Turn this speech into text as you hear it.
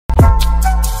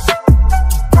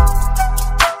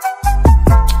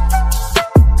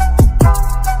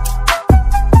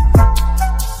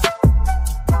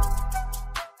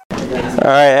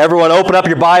right, everyone open up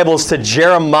your Bibles to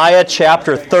Jeremiah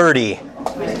chapter 30.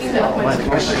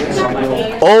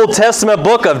 Old Testament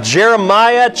book of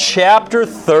Jeremiah chapter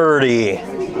 30.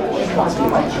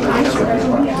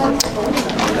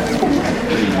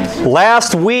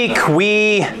 Last week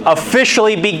we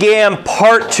officially began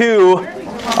part 2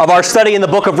 of our study in the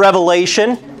book of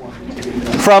Revelation.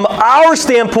 From our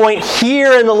standpoint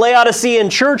here in the Laodicean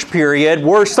church period,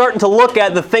 we're starting to look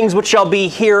at the things which shall be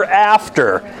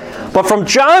hereafter. But from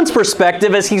John's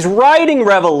perspective, as he's writing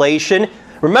Revelation,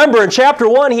 remember in chapter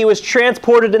 1, he was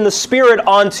transported in the Spirit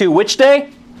onto which day?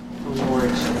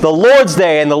 The Lord's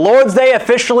Day. And the Lord's Day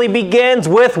officially begins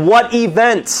with what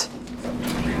event?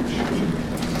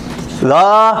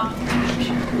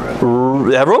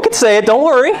 Everyone can say it, don't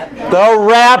worry. The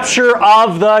rapture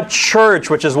of the church,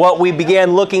 which is what we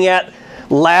began looking at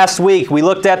last week. We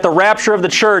looked at the rapture of the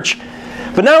church.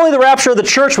 But not only the rapture of the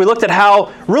church, we looked at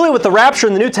how, really with the rapture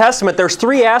in the New Testament, there's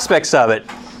 3 aspects of it.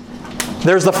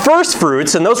 There's the first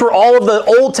fruits, and those were all of the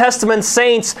Old Testament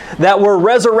saints that were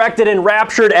resurrected and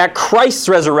raptured at Christ's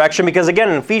resurrection, because again,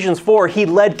 in Ephesians 4, he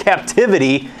led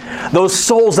captivity, those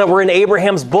souls that were in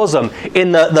Abraham's bosom,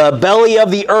 in the belly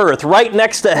of the earth, right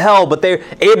next to hell, but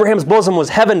Abraham's bosom was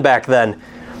heaven back then.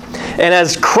 And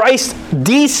as Christ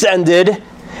descended,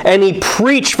 and he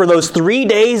preached for those 3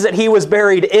 days that he was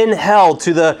buried in hell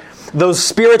to those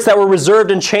spirits that were reserved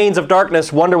in chains of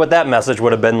darkness, wonder what that message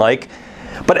would have been like.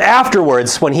 But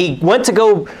afterwards, when he went to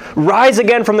go rise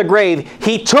again from the grave,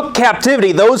 he took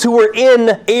captivity, those who were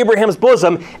in Abraham's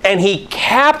bosom, and he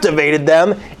captivated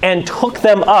them and took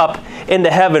them up into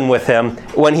heaven with him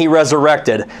when he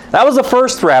resurrected. That was the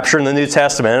first rapture in the New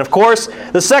Testament. And of course,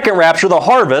 the second rapture, the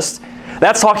harvest,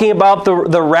 that's talking about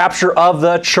the rapture of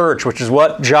the church, which is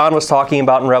what John was talking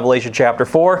about in Revelation chapter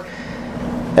 4.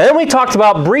 And then we talked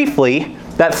about briefly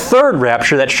that third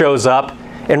rapture that shows up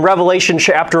in Revelation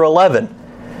chapter 11.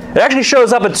 It actually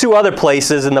shows up in 2 other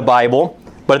places in the Bible,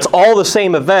 but it's all the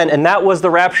same event, and that was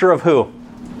the rapture of who?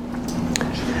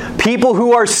 People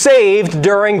who are saved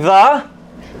during the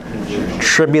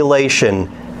tribulation.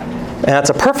 And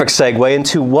that's a perfect segue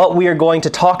into what we are going to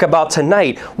talk about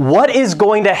tonight. What is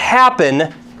going to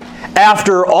happen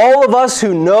after all of us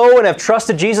who know and have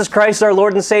trusted Jesus Christ our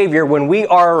Lord and Savior when we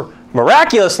are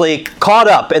miraculously caught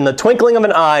up in the twinkling of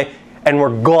an eye and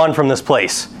we're gone from this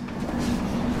place?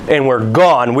 And we're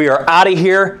gone. We are out of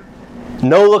here.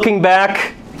 No looking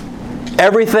back.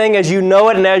 Everything as you know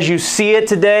it and as you see it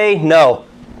today, no.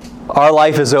 Our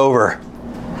life is over.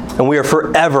 And we are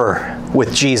forever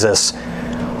with Jesus.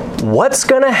 What's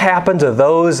going to happen to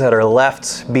those that are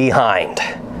left behind?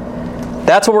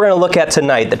 That's what we're going to look at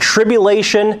tonight. The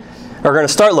tribulation, or we're going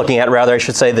to start looking at, rather, I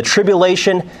should say, the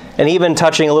tribulation, and even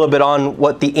touching a little bit on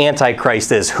what the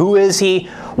Antichrist is. Who is he?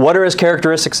 What are his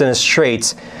characteristics and his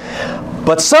traits?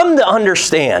 But something to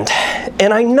understand,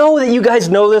 and I know that you guys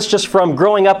know this just from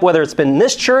growing up, whether it's been in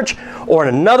this church or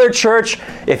in another church,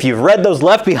 if you've read those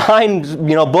Left Behind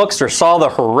books or saw the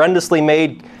horrendously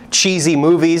made cheesy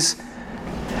movies,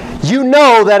 you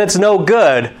know that it's no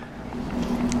good.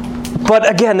 But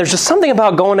again, there's just something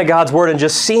about going to God's Word and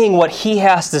just seeing what He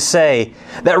has to say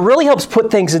that really helps put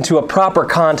things into a proper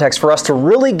context for us to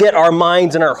really get our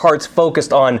minds and our hearts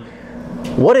focused on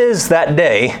what is that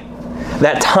day,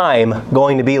 that time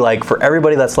going to be like for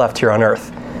everybody that's left here on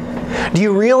earth. Do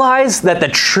you realize that the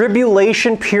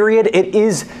tribulation period, it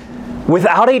is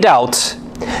without a doubt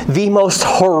the most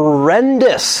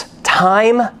horrendous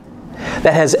time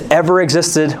that has ever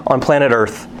existed on planet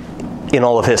Earth in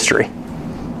all of history?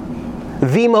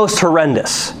 The most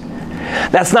horrendous.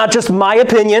 That's not just my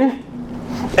opinion.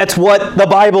 That's what the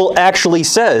Bible actually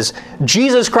says.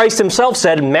 Jesus Christ Himself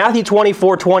said in Matthew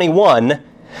 24:21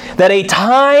 that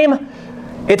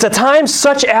it's a time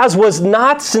such as was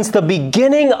not since the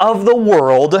beginning of the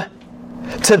world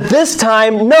to this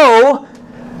time, no,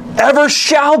 ever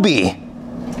shall be.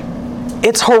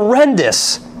 It's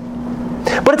horrendous.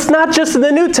 But it's not just in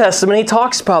the New Testament He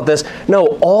talks about this.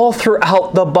 No, all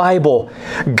throughout the Bible,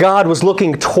 God was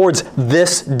looking towards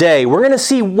this day. We're going to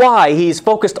see why He's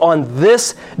focused on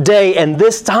this day and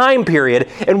this time period,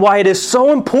 and why it is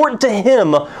so important to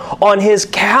Him on His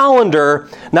calendar,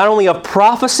 not only of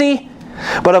prophecy,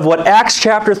 but of what Acts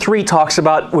chapter 3 talks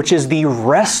about, which is the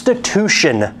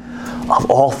restitution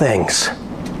of all things.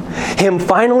 Him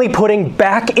finally putting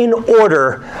back in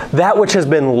order that which has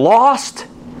been lost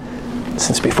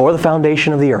since before the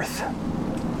foundation of the earth.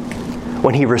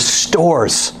 When He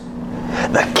restores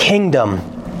the kingdom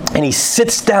and He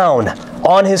sits down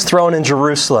on His throne in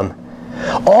Jerusalem.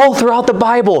 All throughout the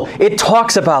Bible, it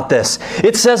talks about this.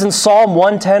 It says in Psalm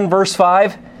 110, verse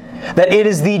 5, that it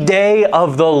is the day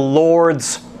of the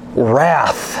Lord's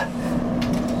wrath.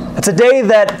 It's a day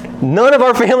that none of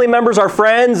our family members, our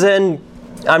friends, and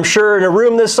I'm sure in a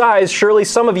room this size, surely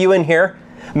some of you in here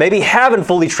maybe haven't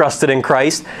fully trusted in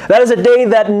Christ. That is a day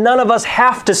that none of us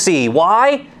have to see.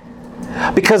 Why?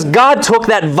 Because God took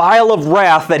that vial of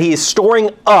wrath that He is storing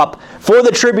up for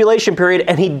the tribulation period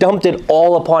and He dumped it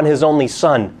all upon His only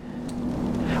Son.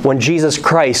 When Jesus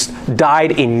Christ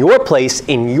died in your place,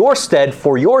 in your stead,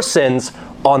 for your sins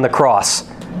on the cross.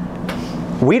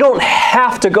 We don't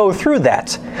have to go through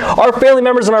that. Our family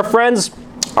members and our friends,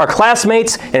 our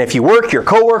classmates, and if you work, your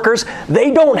coworkers, they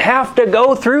don't have to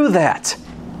go through that.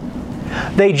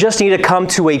 They just need to come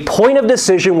to a point of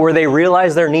decision where they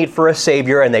realize their need for a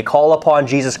Savior and they call upon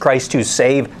Jesus Christ to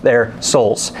save their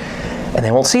souls. And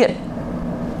they won't see it.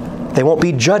 They won't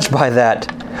be judged by that.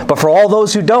 But for all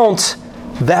those who don't,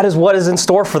 that is what is in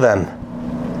store for them.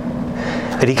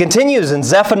 And he continues in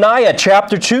Zephaniah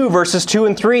chapter 2, verses 2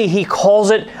 and 3. He calls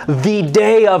it the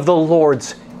day of the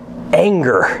Lord's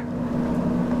anger.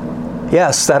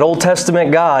 Yes, that Old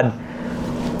Testament God.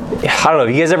 I don't know,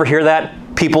 you guys ever hear that?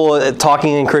 People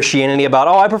talking in Christianity about,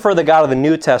 I prefer the God of the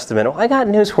New Testament. Well, I got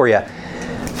news for you.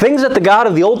 Things that the God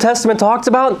of the Old Testament talks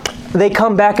about, they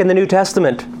come back in the New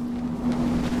Testament.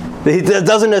 It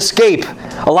doesn't escape.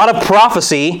 A lot of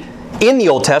prophecy in the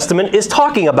Old Testament is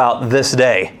talking about this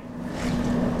day.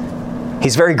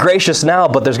 He's very gracious now,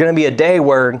 but there's going to be a day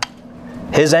where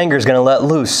His anger is going to let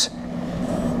loose.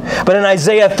 But in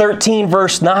Isaiah 13,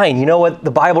 verse 9, you know what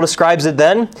the Bible describes it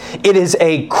then? It is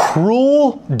a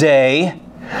cruel day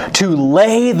to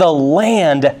lay the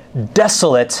land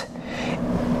desolate.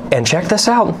 And check this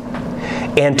out.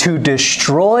 And to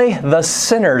destroy the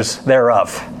sinners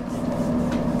thereof.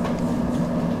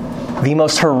 The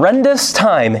most horrendous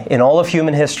time in all of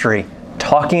human history,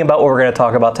 talking about what we're going to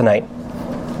talk about tonight.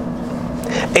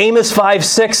 Amos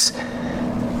 5:6.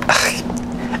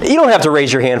 You don't have to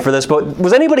raise your hand for this, but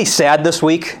was anybody sad this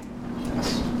week?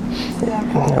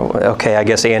 Okay, I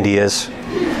guess Andy is.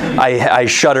 I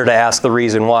shudder to ask the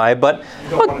reason why, but you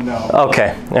don't want to know.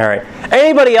 Okay, all right.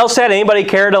 Anybody else sad? Anybody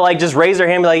care to just raise their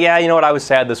hand and be like, yeah, you know what, I was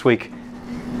sad this week?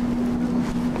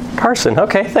 Carson,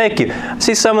 okay, thank you. I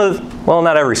see some of, well,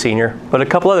 not every senior, but a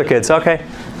couple other kids. Okay,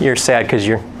 you're sad because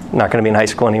you're not going to be in high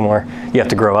school anymore. You have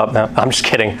to grow up now. I'm just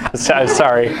kidding. I'm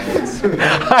sorry.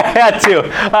 I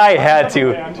had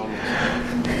to.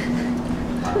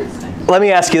 Let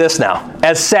me ask you this now.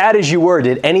 As sad as you were,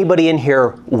 did anybody in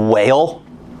here wail?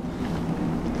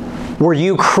 Were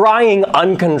you crying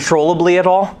uncontrollably at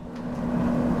all?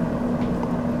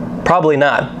 Probably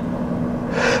not.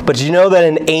 But did you know that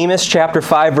in Amos chapter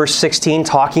 5, verse 16,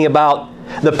 talking about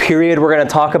the period we're going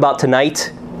to talk about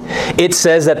tonight, it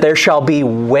says that there shall be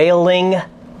wailing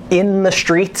in the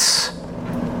streets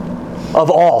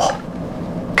of all,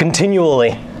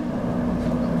 continually.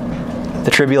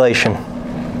 The tribulation.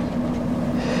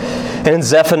 And in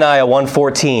Zephaniah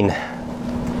 1:14,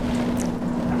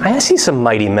 I see some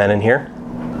mighty men in here.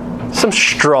 Some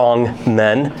strong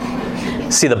men.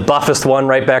 See the buffest one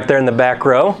right back there in the back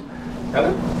row?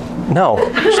 No,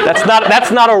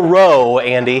 that's not a row,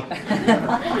 Andy.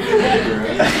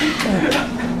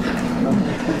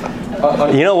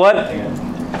 You know what?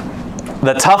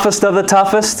 The toughest of the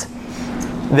toughest,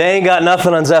 they ain't got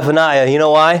nothing on Zephaniah. You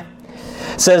know why?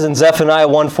 It says in Zephaniah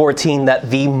 1:14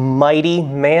 that the mighty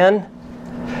man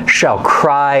shall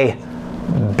cry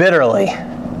bitterly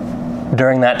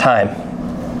during that time.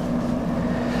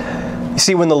 You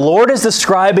see, when the Lord is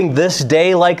describing this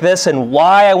day like this, and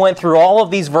why I went through all of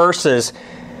these verses,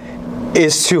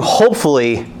 is to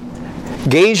hopefully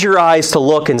gaze your eyes to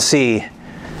look and see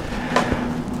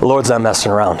the Lord's not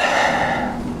messing around.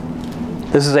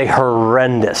 This is a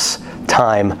horrendous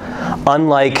time,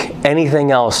 unlike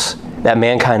anything else that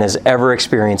mankind has ever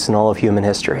experienced in all of human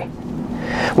history.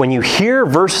 When you hear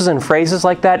verses and phrases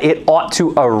like that, it ought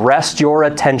to arrest your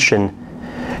attention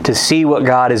to see what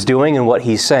God is doing and what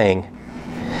He's saying.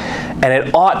 And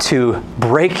it ought to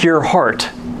break your heart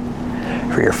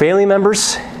for your family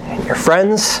members and your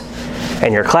friends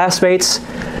and your classmates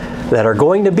that are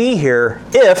going to be here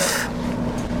if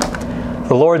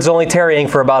the Lord's only tarrying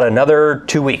for about another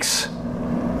 2 weeks.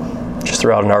 Just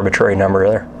throw out an arbitrary number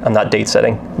there. I'm not date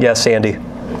setting. Yes, Andy.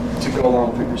 To go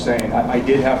along with what you're saying, I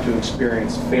did have to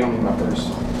experience family members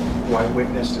who I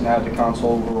witnessed and had to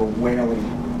console who were wailing,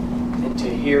 and to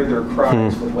hear their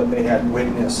cries with what they had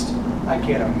witnessed. I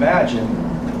can't imagine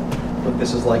what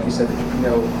this is like. You said, the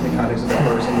context of the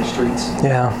verse in the streets.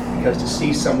 Yeah. Because to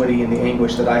see somebody in the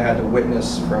anguish that I had to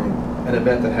witness from an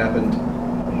event that happened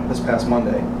this past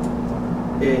Monday,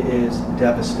 it is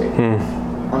devastating,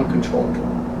 uncontrollable.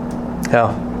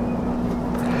 Yeah.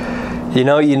 You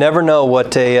know, you never know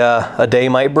what a day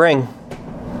might bring.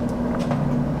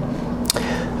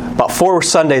 About 4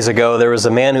 Sundays ago, there was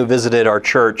a man who visited our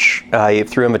church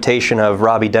through invitation of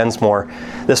Robbie Densmore.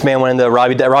 This man went into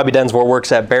Robbie Densmore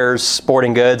works at Bears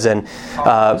Sporting Goods and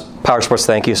Power Sports.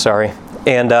 Thank you, sorry.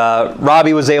 And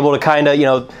Robbie was able to kind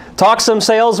of, talk some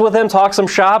sales with him, talk some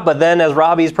shop, but then as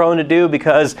Robbie's prone to do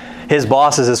because his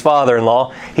boss is his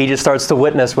father-in-law, he just starts to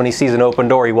witness when he sees an open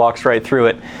door. He walks right through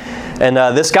it. And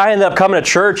this guy ended up coming to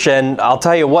church, and I'll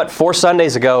tell you what, 4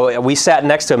 Sundays ago, we sat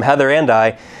next to him, Heather and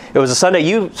I. It was a Sunday.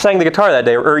 You sang the guitar that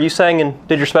day, or you sang and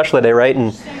did your special that day, right?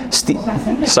 And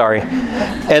sorry.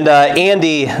 And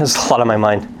Andy, there's a lot on my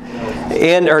mind.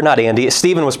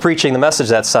 Stephen was preaching the message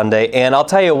that Sunday, and I'll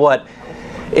tell you what,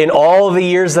 in all of the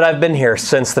years that I've been here,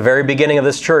 since the very beginning of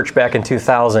this church back in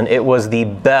 2000, it was the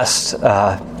best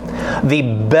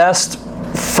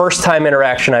first-time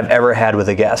interaction I've ever had with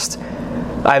a guest.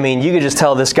 I mean, you could just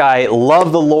tell this guy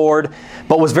loved the Lord,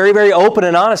 but was very, very open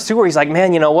and honest too, where he's like,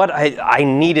 man, you know what? I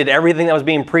needed everything that was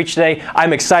being preached today.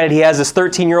 I'm excited. He has this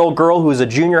 13-year-old girl who's a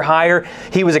junior higher.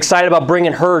 He was excited about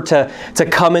bringing her to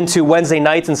come into Wednesday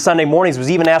nights and Sunday mornings. He was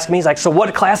even asking me, he's like, so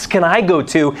what class can I go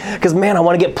to? Because, man, I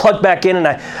want to get plugged back in, and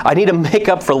I need to make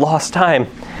up for lost time.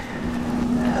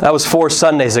 That was 4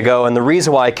 Sundays ago, and the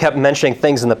reason why I kept mentioning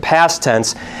things in the past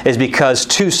tense is because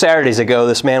 2 Saturdays ago,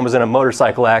 this man was in a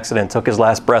motorcycle accident and took his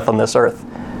last breath on this earth.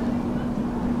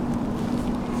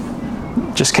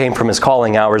 Just came from his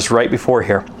calling hours right before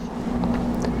here.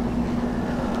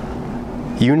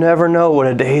 You never know what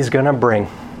a day is going to bring.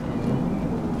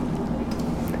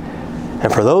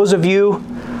 And for those of you,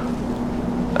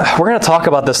 we're going to talk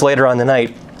about this later on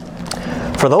tonight.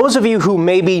 For those of you who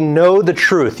maybe know the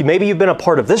truth, maybe you've been a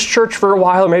part of this church for a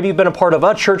while, or maybe you've been a part of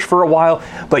a church for a while,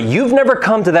 but you've never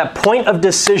come to that point of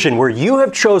decision where you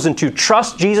have chosen to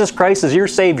trust Jesus Christ as your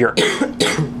Savior.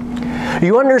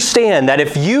 You understand that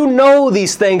if you know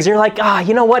these things, and you're like,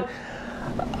 you know what?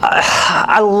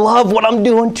 I love what I'm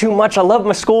doing too much. I love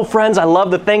my school friends. I love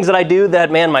the things that I do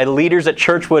that, man, my leaders at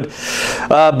church would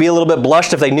be a little bit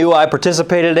blushed if they knew I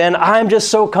participated in. I'm just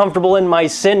so comfortable in my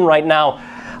sin right now.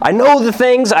 I know the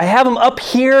things. I have them up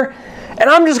here.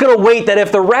 And I'm just going to wait that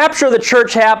if the rapture of the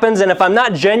church happens and if I'm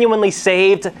not genuinely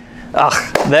saved,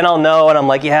 then I'll know. And I'm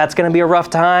like, yeah, it's going to be a rough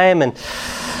time. And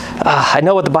I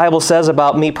know what the Bible says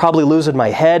about me probably losing my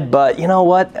head, but you know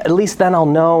what? At least then I'll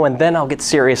know, and then I'll get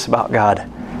serious about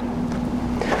God.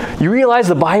 You realize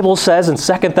the Bible says in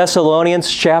 2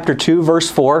 Thessalonians chapter 2,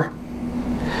 verse 4,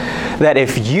 that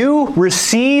if you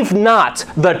receive not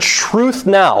the truth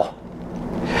now,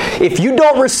 if you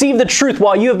don't receive the truth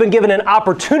while you have been given an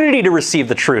opportunity to receive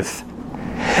the truth,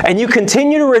 and you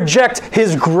continue to reject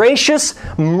His gracious,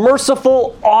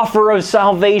 merciful offer of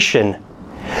salvation,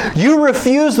 you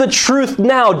refuse the truth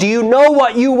now. Do you know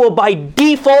what you will by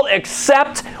default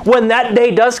accept when that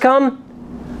day does come?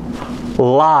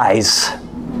 Lies.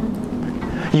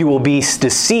 You will be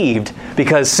deceived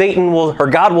because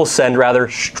God will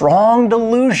send strong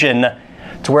delusion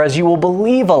to whereas you will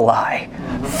believe a lie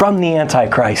from the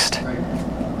Antichrist.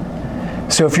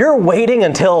 So if you're waiting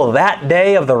until that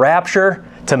day of the rapture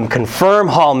to confirm,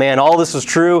 oh man, all this is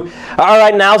true, all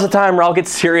right, now's the time where I'll get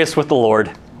serious with the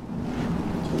Lord.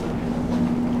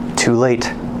 Too late.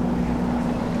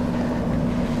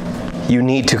 You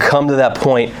need to come to that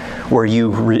point where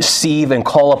you receive and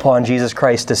call upon Jesus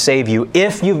Christ to save you.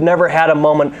 If you've never had a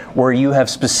moment where you have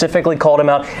specifically called Him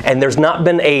out and there's not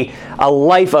been a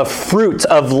life of fruit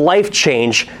of life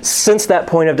change since that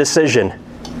point of decision,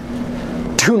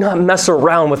 do not mess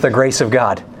around with the grace of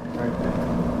God.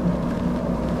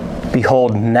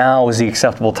 Behold, now is the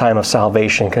acceptable time of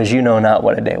salvation, because you know not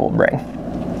what a day will bring.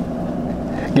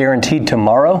 Guaranteed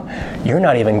tomorrow, you're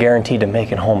not even guaranteed to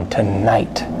make it home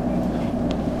tonight.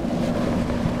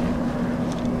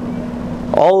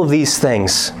 All of these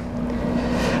things.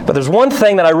 But there's one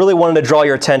thing that I really wanted to draw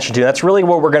your attention to. That's really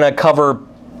what we're going to cover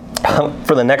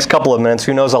for the next couple of minutes.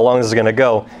 Who knows how long this is going to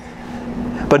go.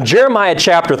 But Jeremiah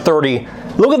chapter 30,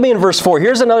 look with me in verse 4.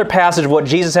 Here's another passage of what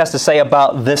Jesus has to say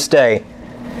about this day.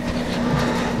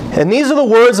 And these are the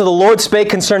words of the Lord spake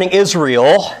concerning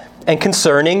Israel and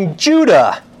concerning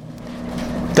Judah.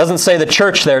 Doesn't say the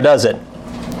church there, does it?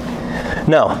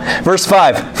 No. Verse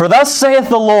 5. For thus saith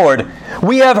the Lord,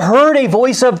 we have heard a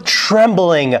voice of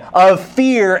trembling, of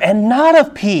fear, and not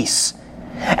of peace.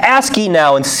 Ask ye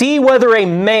now, and see whether a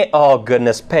man... Oh,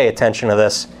 goodness, pay attention to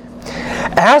this.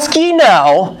 Ask ye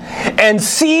now, and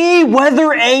see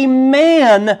whether a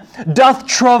man doth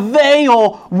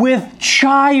travail with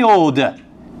child.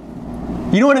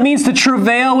 You know what it means to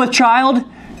travail with child?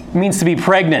 It means to be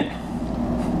pregnant.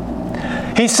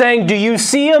 He's saying, do you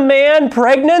see a man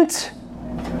pregnant?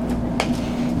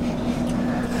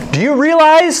 Do you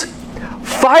realize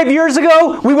 5 years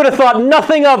ago, we would have thought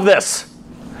nothing of this,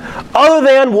 other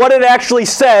than what it actually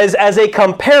says as a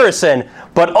comparison.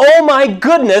 But oh my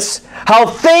goodness, how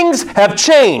things have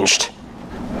changed.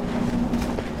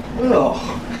 It's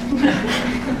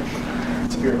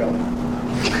a beer belly.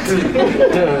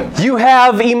 You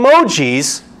have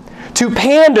emojis to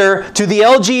pander to the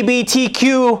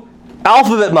LGBTQ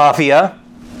alphabet mafia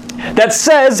that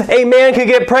says a man could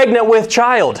get pregnant with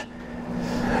child.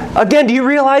 Again, do you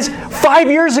realize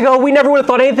 5 years ago we never would have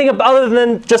thought anything other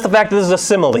than just the fact that this is a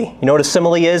simile. You know what a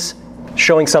simile is?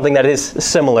 Showing something that is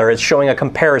similar. It's showing a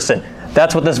comparison.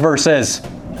 That's what this verse is.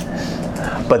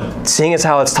 But seeing as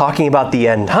how it's talking about the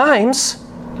end times,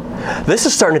 this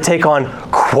is starting to take on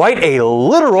quite a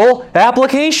literal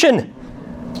application.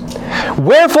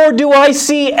 Wherefore do I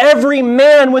see every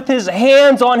man with his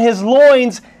hands on his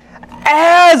loins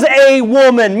as a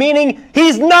woman, meaning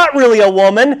he's not really a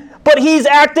woman, but he's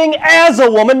acting as a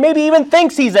woman, maybe even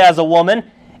thinks he's as a woman,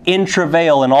 in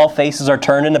travail, and all faces are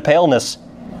turned into paleness.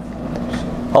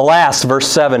 Alas, verse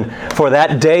 7, for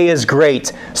that day is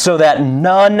great, so that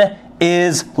none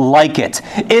is like it.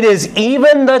 It is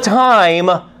even the time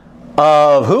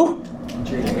of who?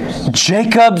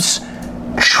 Jacob's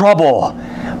trouble.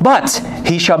 But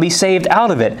he shall be saved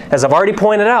out of it. As I've already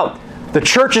pointed out, the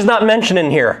church is not mentioned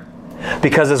in here.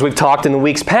 Because as we've talked in the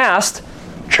weeks past,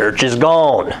 church is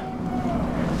gone.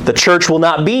 The church will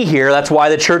not be here. That's why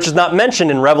the church is not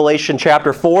mentioned in Revelation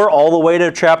chapter 4 all the way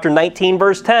to chapter 19,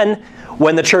 verse 10,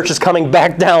 when the church is coming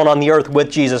back down on the earth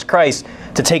with Jesus Christ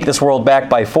to take this world back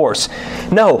by force.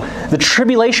 No, the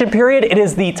tribulation period, it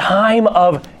is the time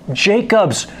of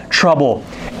Jacob's trouble.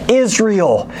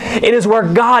 Israel. It is where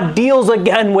God deals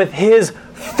again with his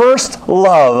first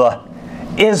love,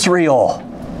 Israel.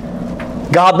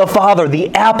 God the Father, the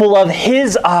apple of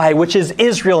his eye, which is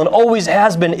Israel and always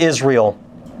has been Israel.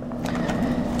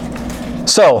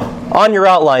 So, on your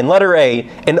outline, letter A,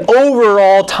 an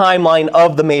overall timeline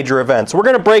of the major events. We're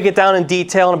going to break it down in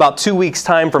detail in about 2 weeks'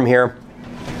 time from here.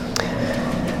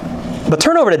 But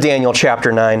turn over to Daniel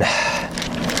chapter 9.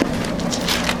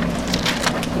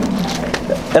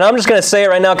 And I'm just going to say it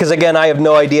right now because, again, I have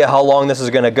no idea how long this is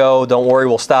going to go. Don't worry,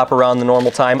 we'll stop around the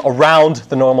normal time. Around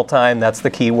the normal time, that's the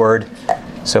key word.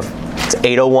 So it's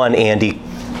 8:01, Andy.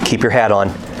 Keep your hat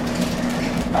on.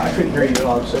 I couldn't hear you at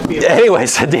all. So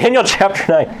Anyways, Daniel chapter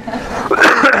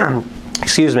 9.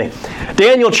 Excuse me.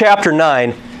 Daniel chapter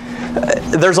 9.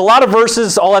 There's a lot of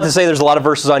verses. All I have to say, there's a lot of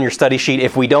verses on your study sheet.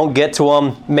 If we don't get to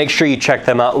them, make sure you check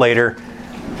them out later.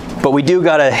 But we do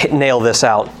got to nail this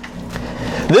out.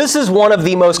 This is one of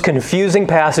the most confusing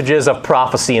passages of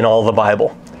prophecy in all of the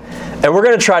Bible. And we're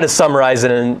going to try to summarize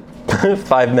it in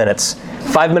 5 minutes.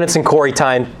 5 minutes in Corey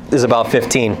time is about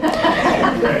 15.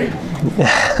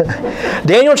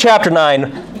 Daniel chapter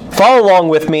 9, follow along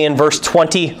with me in verse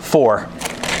 24.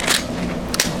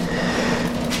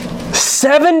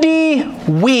 70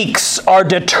 weeks are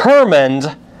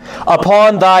determined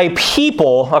upon thy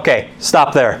people. Okay,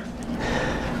 stop there.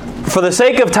 For the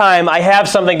sake of time, I have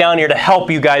something down here to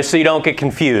help you guys so you don't get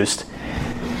confused.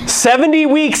 70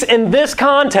 weeks in this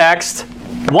context,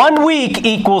 1 week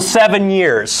equals 7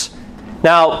 years.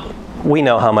 Now, we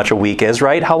know how much a week is,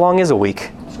 right? How long is a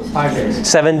week? 5 days.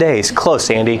 7 days. Close,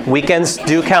 Andy. Weekends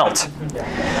do count.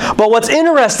 But what's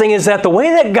interesting is that the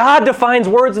way that God defines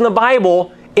words in the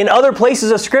Bible, in other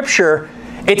places of Scripture,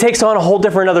 it takes on a whole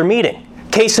different other meaning.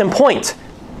 Case in point.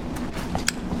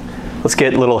 Let's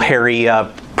get little hairy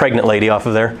pregnant lady off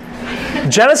of there.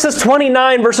 Genesis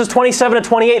 29, verses 27 to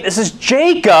 28. This is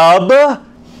Jacob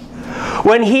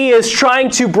when he is trying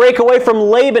to break away from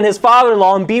Laban, his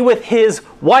father-in-law, and be with his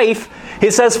wife. He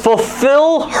says,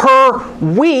 fulfill her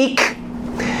week,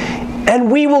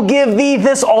 and we will give thee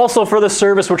this also for the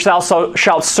service which thou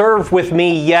shalt serve with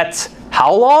me yet,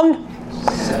 how long?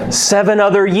 7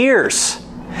 other years.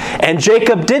 And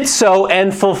Jacob did so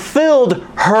and fulfilled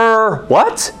her,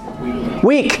 what?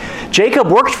 Week.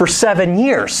 Jacob worked for 7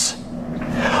 years.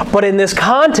 But in this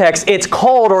context, it's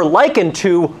called or likened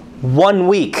to 1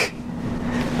 week.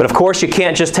 But of course, you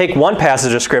can't just take one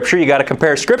passage of Scripture. You got to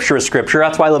compare Scripture with Scripture.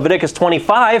 That's why Leviticus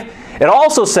 25, it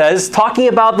also says, talking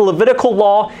about the Levitical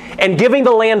law and giving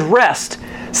the land rest.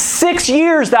 6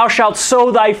 years thou shalt sow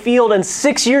thy field, and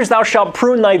 6 years thou shalt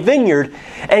prune thy vineyard,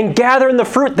 and gather in the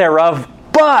fruit thereof.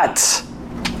 But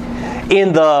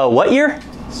in the what year?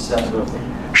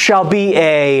 Sabbath. Shall be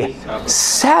a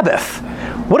Sabbath.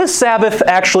 What does Sabbath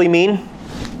actually mean?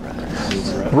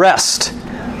 Rest.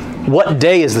 What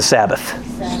day is the Sabbath?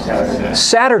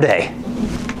 Saturday.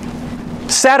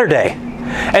 Saturday.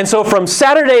 And so from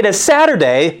Saturday to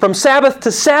Saturday, from Sabbath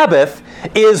to Sabbath,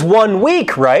 is 1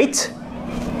 week, right?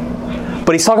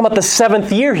 But he's talking about the 7th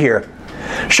year here.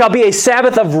 Shall be a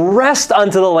Sabbath of rest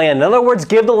unto the land. In other words,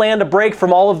 give the land a break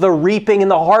from all of the reaping and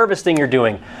the harvesting you're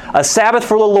doing. A Sabbath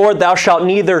for the Lord, thou shalt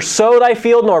neither sow thy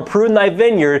field nor prune thy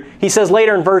vineyard. He says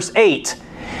later in verse 8,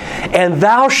 and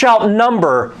thou shalt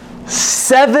number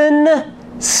 7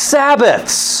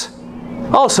 Sabbaths.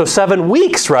 Oh, so 7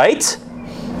 weeks, right?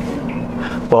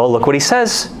 Well, look what he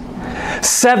says.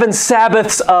 7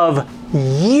 Sabbaths of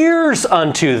years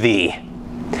unto thee.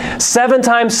 7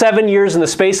 times 7 years in the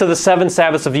space of the 7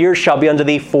 Sabbaths of years shall be unto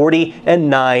thee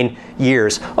 49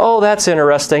 years. Oh, that's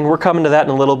interesting. We're coming to that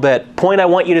in a little bit. Point I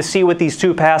want you to see with these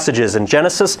 2 passages in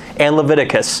Genesis and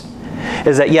Leviticus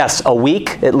is that yes, a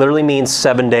week, it literally means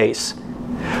 7 days.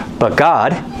 But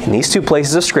God, in these 2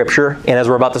 places of Scripture, and as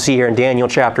we're about to see here in Daniel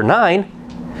chapter 9,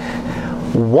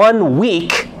 1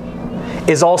 week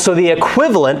is also the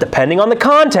equivalent, depending on the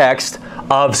context,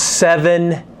 of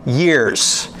 7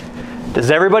 years. Does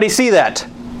everybody see that?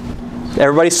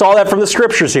 Everybody saw that from the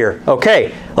Scriptures here.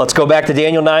 Okay, let's go back to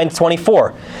Daniel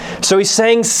 9:24. So he's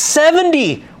saying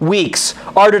 70 weeks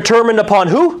are determined upon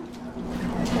who?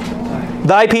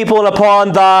 Thy people and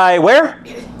upon thy, where?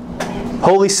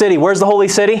 Holy city. Where's the holy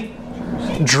city?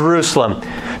 Jerusalem.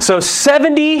 So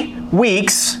 70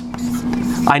 weeks.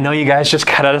 I know you guys just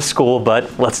got out of school,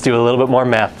 but let's do a little bit more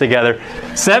math together.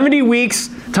 70 weeks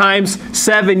times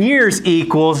 7 years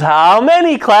equals how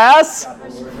many, class?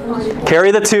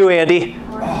 Carry the 2, Andy.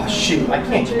 Oh, shoot, I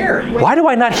can't carry. Why do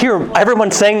I not hear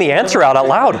everyone saying the answer out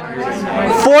loud?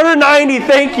 490,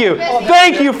 thank you.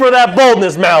 Thank you for that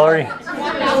boldness, Mallory.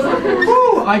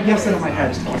 Woo, I guessed it in my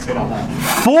head. Just don't say it out loud.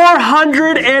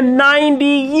 490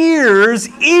 years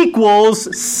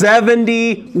equals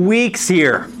 70 weeks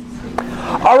here.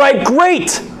 All right,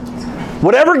 great.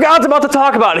 Whatever God's about to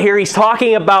talk about here, he's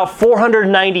talking about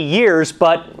 490 years,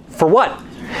 but for what?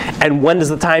 And when does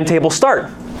the timetable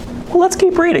start? Well, let's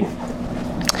keep reading.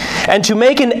 And to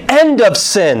make an end of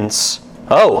sins.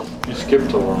 Oh. You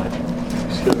skipped a line.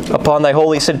 Upon thy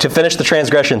holy city, to finish the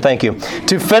transgression, thank you.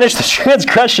 To finish the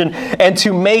transgression and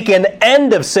to make an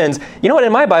end of sins. You know what,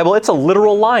 in my Bible, it's a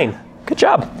literal line. Good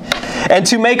job. And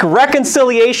to make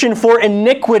reconciliation for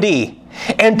iniquity.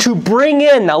 And to bring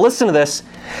in, now listen to this,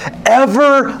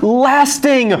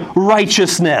 everlasting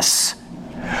righteousness.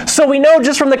 So we know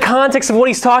just from the context of what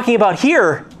he's talking about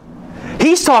here,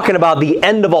 he's talking about the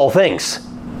end of all things.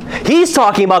 He's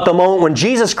talking about the moment when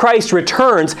Jesus Christ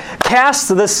returns, casts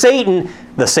the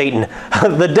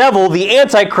devil, the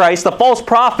Antichrist, the false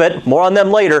prophet, more on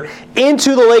them later,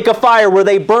 into the lake of fire where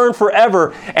they burn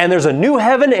forever. And there's a new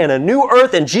heaven and a new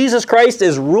earth, and Jesus Christ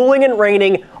is ruling and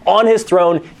reigning on his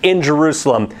throne in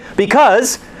Jerusalem.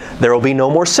 Because there will be no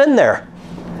more sin there.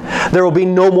 There will be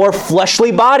no more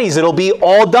fleshly bodies. It'll be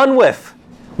all done with.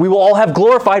 We will all have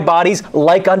glorified bodies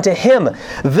like unto him.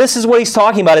 This is what he's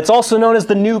talking about. It's also known as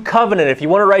the New Covenant. If you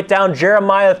want to write down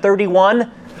Jeremiah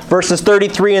 31, verses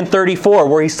 33 and 34,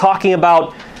 where he's talking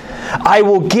about, I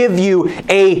will give you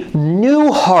a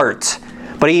new heart.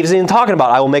 But he's even talking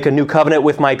about, I will make a new covenant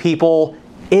with my people,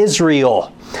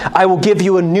 Israel. I will give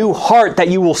you a new heart that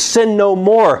you will sin no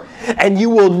more, and you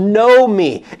will know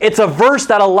me. It's a verse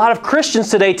that a lot of Christians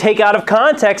today take out of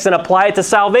context and apply it to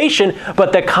salvation,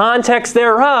 but the context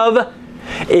thereof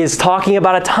is talking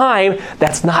about a time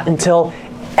that's not until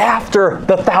after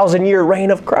the 1,000-year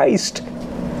reign of Christ.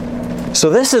 So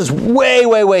this is way,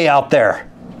 way, way out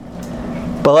there.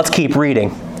 But let's keep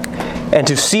reading. And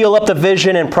to seal up the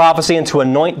vision and prophecy and to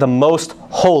anoint the most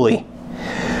holy.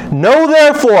 Know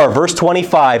therefore, verse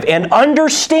 25, and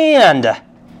understand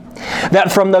that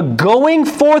from the going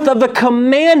forth of the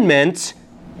commandment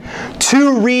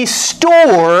to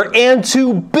restore and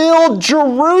to build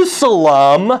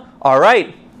Jerusalem. All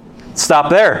right, stop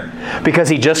there, because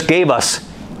he just gave us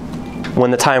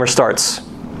when the timer starts.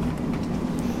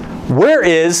 Where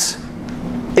is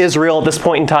Israel at this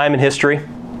point in time in history?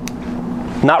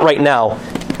 Not right now,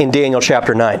 in Daniel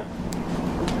chapter 9.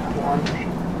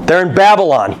 They're in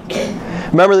Babylon.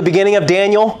 Remember the beginning of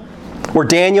Daniel? Where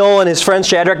Daniel and his friends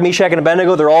Shadrach, Meshach, and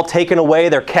Abednego, they're all taken away.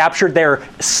 They're captured. They're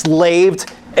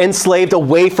enslaved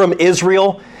away from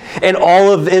Israel. And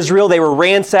all of Israel, they were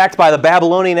ransacked by the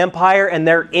Babylonian Empire. And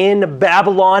they're in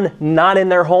Babylon, not in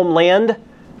their homeland.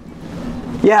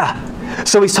 Yeah.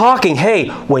 So he's talking, hey,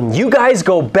 when you guys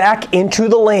go back into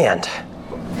the land,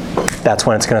 that's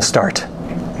when it's going to start.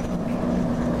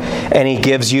 And he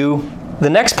gives you the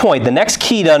next point, the next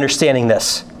key to understanding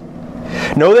this.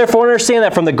 Know therefore and understand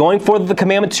that from the going forth of the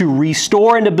commandment to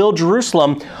restore and to build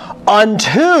Jerusalem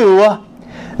unto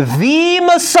the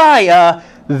Messiah,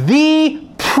 the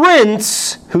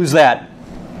Prince. Who's that?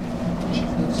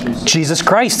 Jesus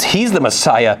Christ. He's the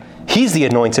Messiah. He's the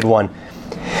anointed one.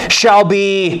 shall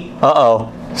be,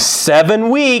 7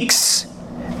 weeks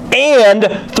and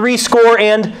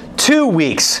 62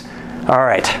 weeks. All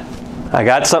right, I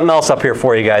got something else up here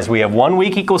for you guys. We have 1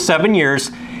 week equals 7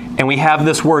 years, and we have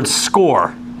this word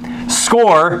score.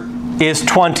 Score is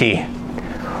 20.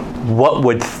 What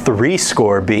would 3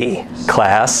 score be,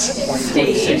 class?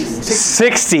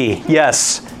 60.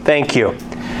 Yes, thank you.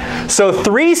 So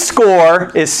 3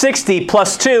 score is 60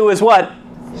 plus 2 is what?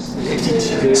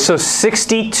 62. So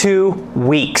 62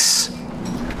 weeks.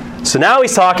 So now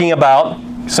he's talking about,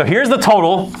 so here's the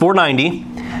total, 490.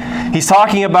 He's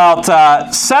talking about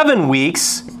 7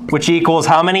 weeks, which equals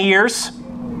how many years?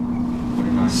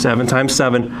 7 times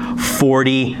 7,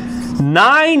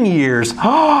 49 years.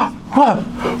 What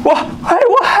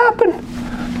happened?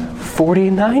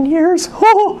 49 years?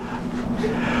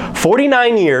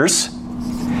 49 years.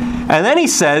 And then he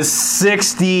says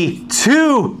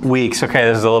 62 weeks. Okay,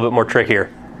 this is a little bit more trickier.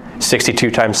 62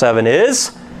 times 7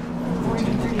 is?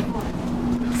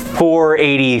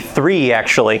 483,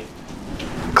 actually.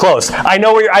 Close. I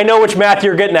know which math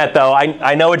you're getting at, though.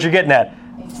 I know what you're getting at.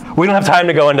 We don't have time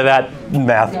to go into that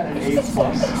math.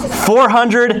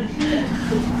 400.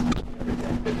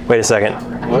 Wait a second.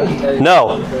 What?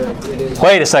 No.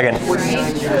 Wait a second.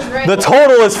 The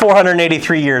total is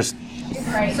 483 years.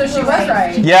 So she was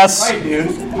right. Yes. Right, dude.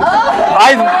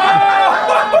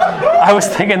 I was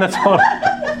thinking the total.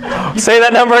 Say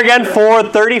that number again.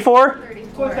 434?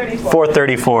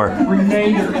 434.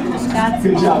 Remainder.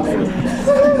 Good job, baby.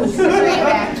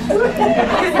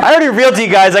 I already revealed to you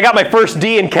guys I got my first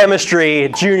D in chemistry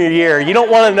junior year. You don't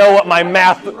want to know what my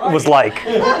math was like.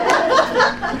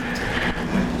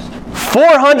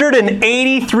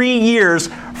 483 years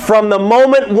from the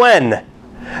moment when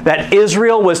that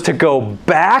Israel was to go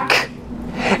back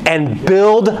and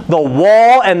build the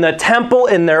wall and the temple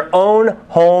in their own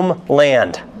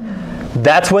homeland.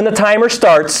 That's when the timer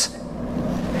starts.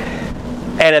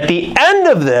 And at the end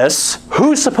of this,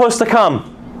 who's supposed to come?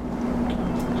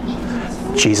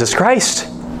 Jesus Christ.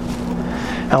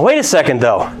 Now wait a second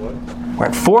though. We're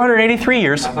at 483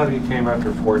 years. I thought he came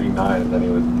after 49 and then he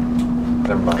was...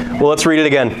 Never mind. Well, let's read it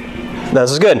again. This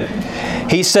is good.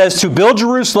 He says, to build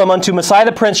Jerusalem unto Messiah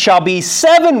the Prince shall be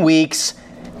 7 weeks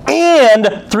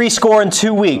and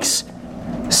 62 weeks.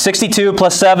 62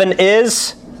 plus 7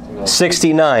 is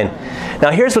 69. Now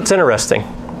here's what's interesting.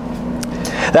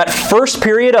 That first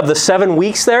period of the 7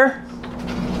 weeks there,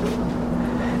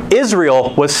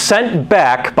 Israel was sent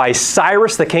back by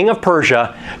Cyrus, the king of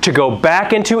Persia, to go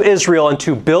back into Israel and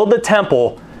to build the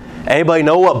temple. Anybody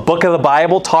know what book of the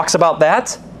Bible talks about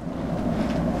that?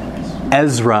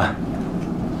 Ezra.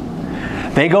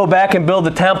 They go back and build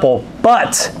the temple,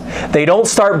 but they don't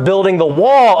start building the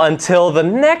wall until the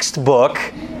next book,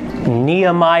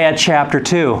 Nehemiah chapter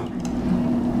 2.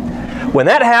 When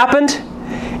that happened,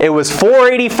 it was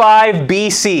 485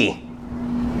 BC.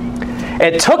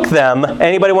 It took them,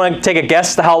 anybody want to take a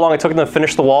guess to how long it took them to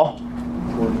finish the wall?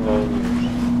 49 years.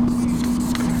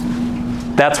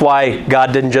 That's why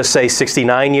God didn't just say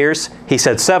 69 years. He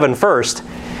said 7 first,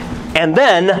 and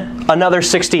then another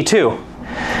 62.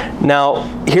 Now,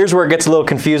 here's where it gets a little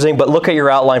confusing, but look at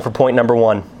your outline for point number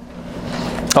 1.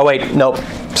 Oh wait, nope,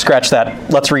 scratch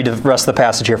that. Let's read the rest of the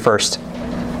passage here first.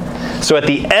 So at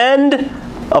the end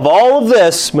of all of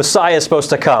this, Messiah is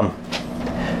supposed to come.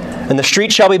 And the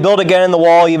street shall be built again in the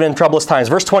wall, even in troublous times.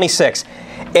 Verse 26.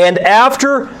 And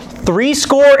after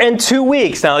 62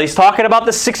 weeks, now he's talking about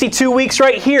the 62 weeks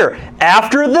right here.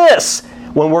 After this,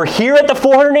 when we're here at the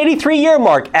 483 year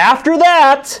mark, after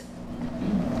that,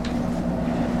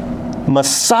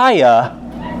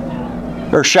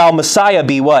 shall Messiah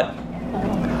be what?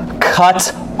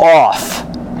 Cut off.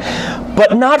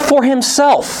 But not for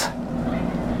himself.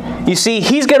 You see,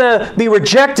 he's going to be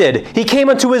rejected. He came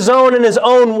unto his own, and his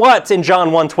own what in John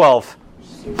 1:12?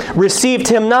 Received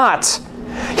him not.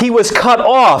 He was cut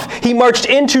off. He marched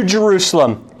into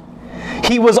Jerusalem.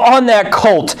 He was on that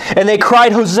colt, and they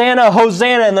cried, Hosanna,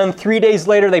 Hosanna, and then 3 days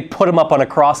later they put him up on a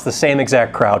cross, the same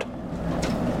exact crowd.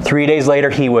 3 days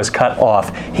later he was cut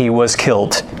off. He was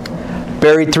killed.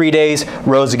 Buried 3 days,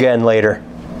 rose again later.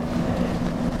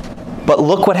 But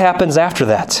look what happens after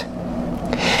that.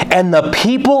 And the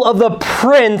people of the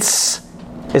prince,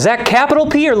 is that capital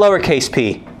P or lowercase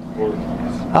p?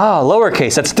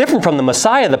 Lowercase. That's different from the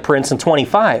Messiah, the prince in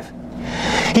 25.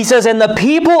 He says, and the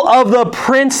people of the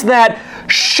prince that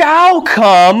shall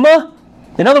come.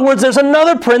 In other words, there's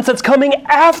another prince that's coming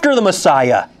after the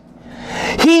Messiah.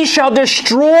 He shall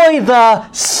destroy the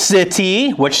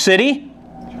city. Which city?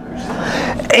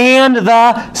 and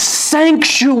the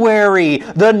sanctuary,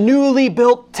 the newly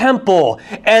built temple,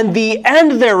 and the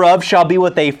end thereof shall be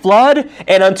with a flood,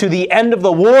 and unto the end of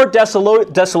the war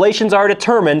desolations are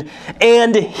determined,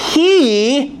 and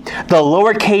he, the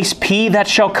lowercase p that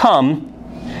shall come,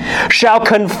 shall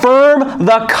confirm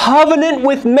the covenant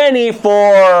with many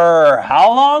for how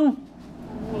long?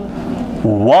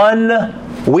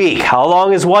 1 week. How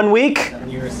long is 1 week?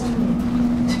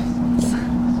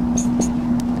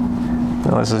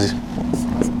 No, this is,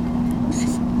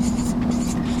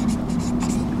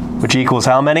 which equals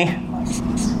how many?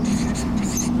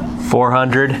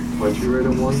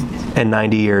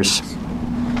 490 years.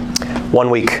 1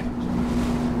 week.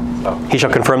 He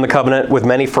shall confirm the covenant with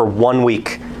many for 1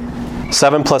 week.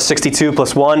 7 plus 62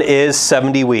 plus 1 is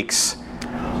 70 weeks.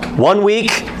 1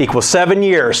 week equals 7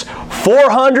 years.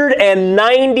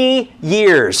 490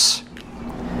 years.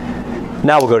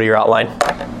 Now we'll go to your outline.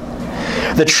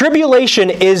 The tribulation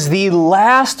is the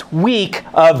last week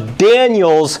of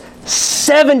Daniel's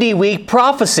 70-week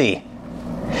prophecy.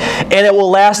 And it will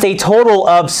last a total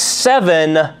of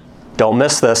 7, don't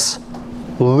miss this,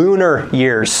 lunar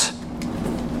years.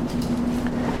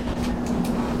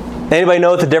 Anybody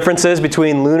know what the difference is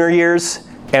between lunar years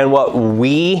and what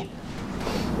we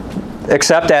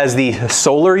accept as the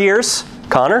solar years?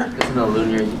 Connor? Isn't a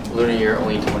lunar year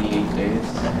only 28 days?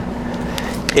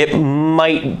 It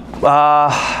might,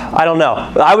 I don't know.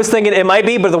 I was thinking it might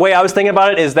be, but the way I was thinking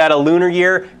about it is that a lunar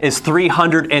year is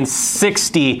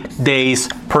 360 days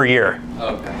per year.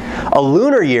 Okay. A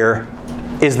lunar year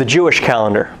is the Jewish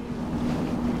calendar.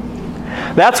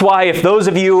 That's why if those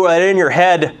of you in your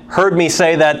head heard me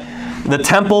say that the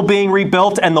temple being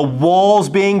rebuilt and the walls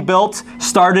being built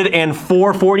started in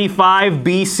 445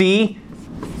 BC,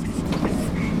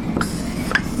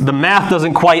 the math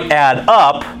doesn't quite add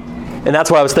up. And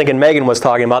that's what I was thinking Megan was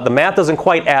talking about. The math doesn't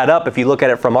quite add up if you look at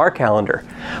it from our calendar.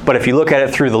 But if you look at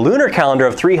it through the lunar calendar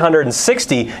of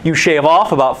 360, you shave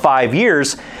off about 5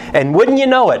 years. And wouldn't you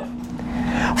know it,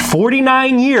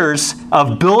 49 years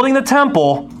of building the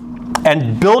temple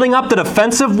and building up the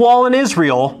defensive wall in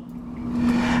Israel,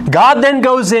 God then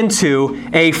goes into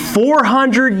a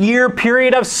 400-year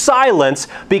period of silence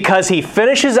because he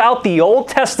finishes out the Old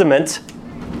Testament.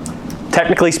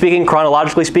 Technically speaking,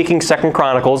 chronologically speaking, 2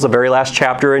 Chronicles, the very last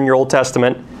chapter in your Old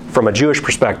Testament from a Jewish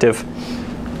perspective.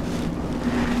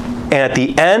 And at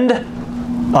the end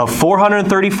of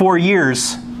 434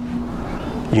 years,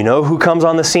 you know who comes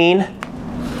on the scene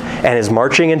and is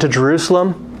marching into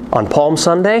Jerusalem on Palm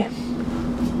Sunday?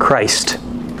 Christ.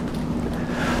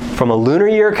 From a lunar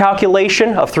year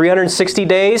calculation of 360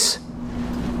 days,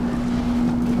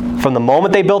 from the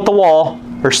moment they built the wall,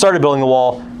 or started building the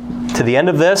wall, to the end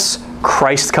of this,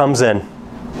 Christ comes in.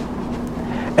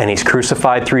 And he's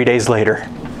crucified 3 days later.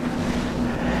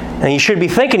 And you should be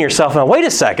thinking to yourself, now wait a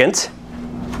second.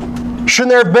 Shouldn't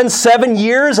there have been 7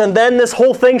 years and then this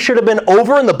whole thing should have been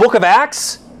over in the book of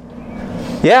Acts?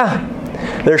 Yeah,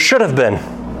 there should have been.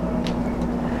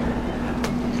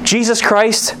 Jesus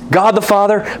Christ, God the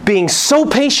Father, being so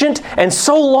patient and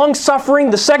so long-suffering.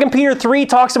 The 2 Peter 3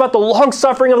 talks about the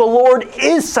long-suffering of the Lord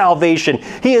is salvation.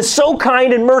 He is so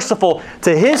kind and merciful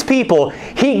to His people.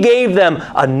 He gave them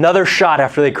another shot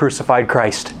after they crucified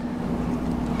Christ.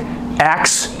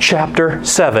 Acts chapter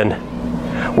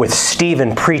 7, with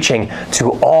Stephen preaching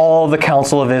to all the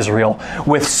council of Israel,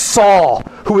 with Saul,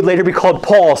 who would later be called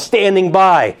Paul, standing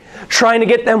by, trying to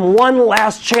get them one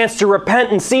last chance to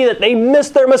repent and see that they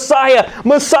missed their Messiah.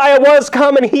 Messiah was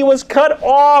coming. He was cut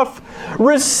off.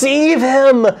 Receive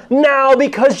Him now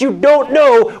because you don't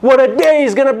know what a day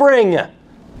is going to bring.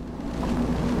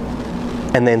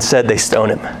 And then said they stone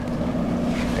him.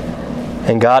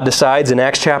 And God decides in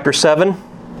Acts chapter 7,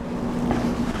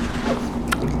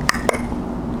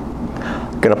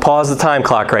 I'm going to pause the time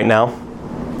clock right now.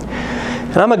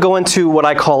 And I'm going to go into what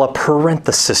I call a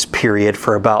parenthesis period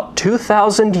for about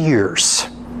 2,000 years.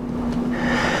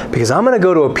 Because I'm going to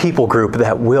go to a people group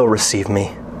that will receive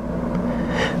me.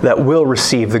 That will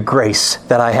receive the grace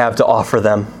that I have to offer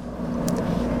them.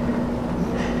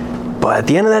 But at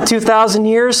the end of that 2,000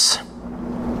 years,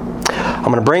 I'm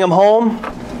going to bring them home.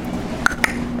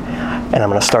 And I'm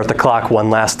going to start the clock one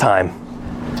last time.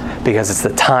 Because it's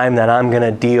the time that I'm going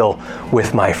to deal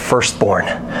with my firstborn.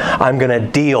 I'm going to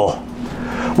deal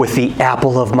with the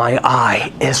apple of my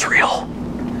eye, Israel.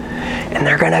 And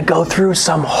they're going to go through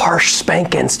some harsh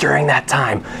spankings during that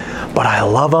time. But I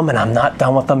love them and I'm not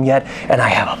done with them yet. And I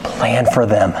have a plan for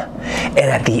them. And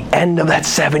at the end of that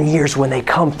 7 years, when they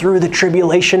come through the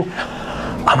tribulation,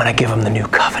 I'm going to give them the new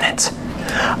covenant.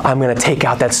 I'm going to take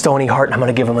out that stony heart and I'm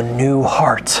going to give them a new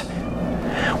heart,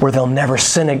 where they'll never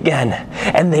sin again.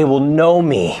 and they will know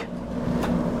me,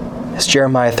 as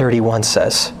Jeremiah 31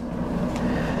 says.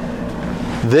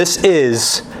 This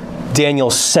is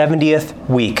Daniel's 70th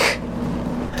week.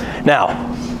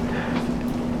 Now,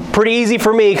 pretty easy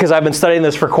for me because I've been studying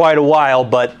this for quite a while,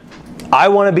 but I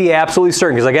want to be absolutely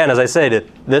certain, because again, as I said,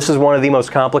 this is one of the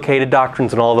most complicated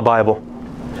doctrines in all of the Bible.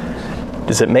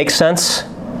 Does it make sense?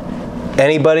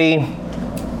 Anybody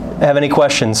have any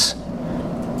questions?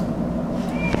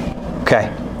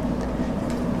 Okay.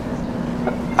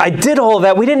 I did all of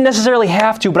that. We didn't necessarily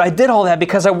have to, but I did all that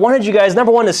because I wanted you guys,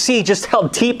 number one, to see just how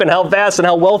deep and how vast and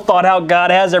how well thought out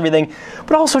God has everything,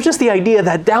 but also just the idea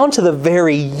that down to the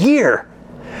very year,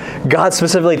 God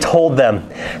specifically told them.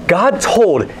 God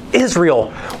told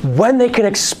Israel when they can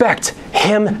expect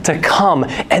Him to come,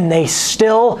 and they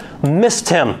still missed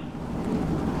Him.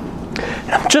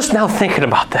 And I'm just now thinking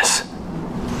about this.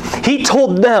 He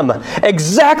told them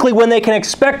exactly when they can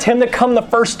expect Him to come the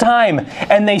first time,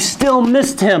 and they still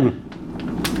missed Him.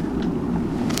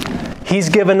 He's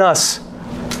given us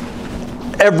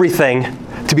everything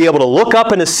to be able to look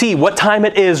up and to see what time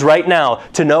it is right now,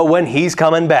 to know when He's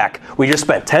coming back. We just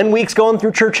spent 10 weeks going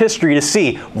through church history to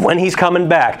see when He's coming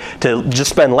back. To just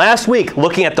spend last week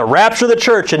looking at the rapture of the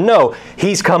church and know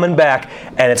He's coming back,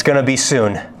 and it's going to be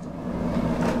soon.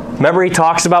 Remember, He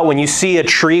talks about when you see a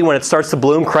tree, when it starts to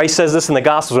bloom, Christ says this in the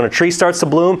Gospels, when a tree starts to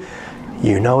bloom,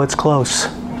 you know it's close.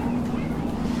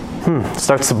 It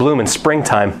starts to bloom in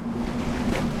springtime.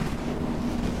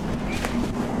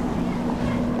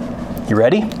 You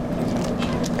ready?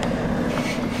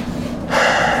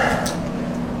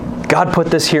 God put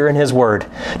this here in His Word,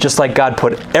 just like God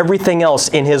put everything else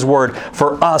in His Word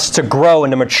for us to grow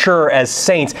and to mature as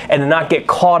saints and to not get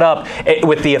caught up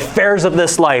with the affairs of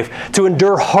this life, to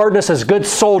endure hardness as good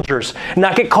soldiers,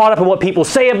 not get caught up in what people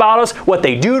say about us, what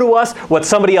they do to us, what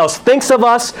somebody else thinks of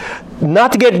us,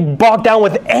 not to get bogged down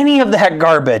with any of that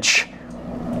garbage,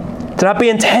 to not be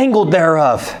entangled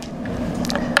thereof,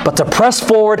 but to press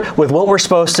forward with what we're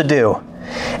supposed to do.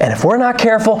 And if we're not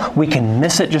careful, we can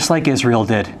miss it just like Israel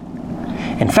did.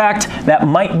 In fact, that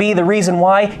might be the reason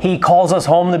why He calls us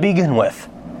home to begin with.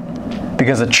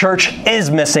 Because the church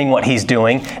is missing what He's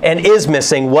doing and is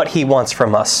missing what He wants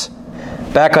from us.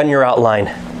 Back on your outline.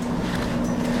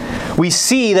 We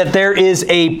see that there is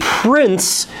a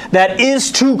prince that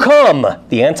is to come,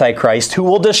 the Antichrist, who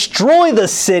will destroy the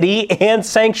city and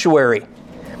sanctuary.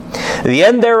 The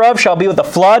end thereof shall be with a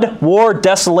flood, war,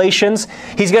 desolations.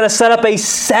 He's going to set up a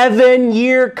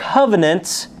 7-year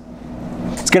covenant.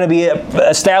 It's going to be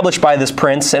established by this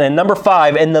prince. And in number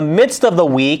 5, in the midst of the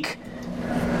week,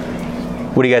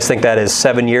 what do you guys think that is?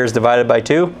 7 years divided by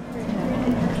 2?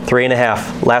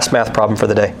 3.5. Last math problem for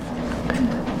the day.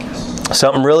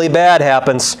 Something really bad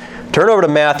happens. Turn over to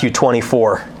Matthew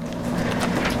 24.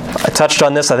 I touched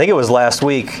on this, I think it was last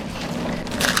week.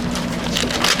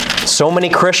 So many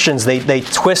Christians, they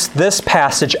twist this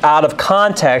passage out of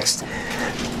context,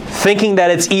 thinking that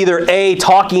it's either A,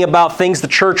 talking about things the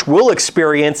church will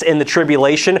experience in the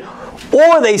tribulation,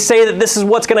 or they say that this is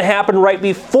what's going to happen right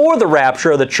before the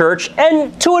rapture of the church.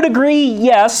 And to a degree,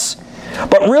 yes.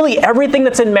 But really, everything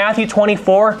that's in Matthew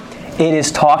 24, it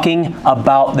is talking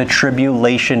about the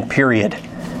tribulation period.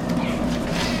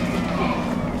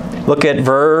 Look at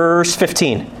verse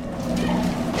 15.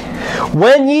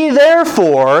 When ye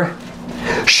therefore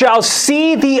shall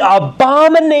see the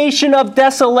abomination of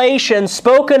desolation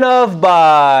spoken of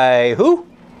by who?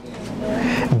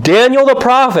 Daniel the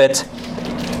prophet,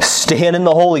 stand in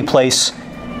the holy place,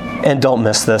 and don't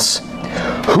miss this.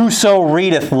 Whoso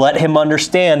readeth, let him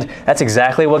understand. That's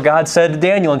exactly what God said to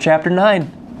Daniel in chapter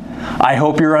 9. I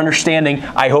hope you're understanding.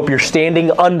 I hope you're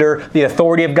standing under the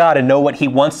authority of God and know what He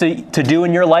wants to do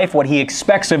in your life, what He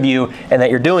expects of you, and that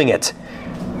you're doing it.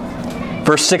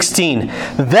 Verse 16,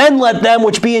 then let them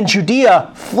which be in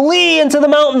Judea flee into the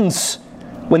mountains.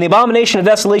 When the abomination of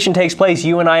desolation takes place,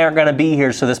 you and I aren't going to be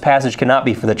here, so this passage cannot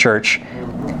be for the church.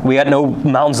 We got no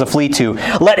mountains to flee to.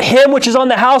 Let him which is on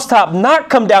the housetop not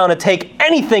come down to take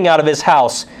anything out of his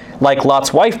house, like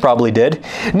Lot's wife probably did.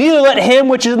 Neither let him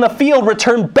which is in the field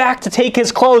return back to take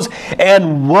his clothes.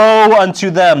 And woe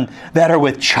unto them that are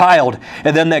with child,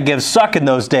 and them that give suck in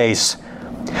those days.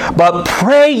 But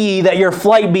pray ye that your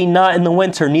flight be not in the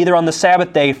winter, neither on the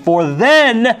Sabbath day, for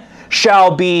then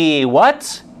shall be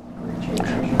what?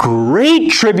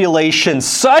 Great tribulation,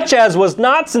 such as was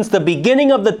not since the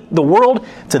beginning of the world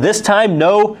to this time,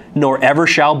 no, nor ever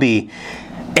shall be.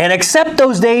 And except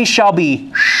those days shall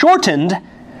be shortened,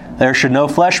 there should no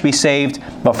flesh be saved,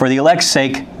 but for the elect's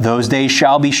sake, those days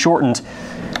shall be shortened.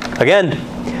 Again,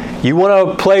 you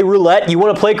want to play roulette? You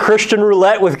want to play Christian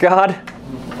roulette with God?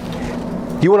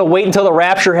 You want to wait until the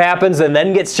rapture happens and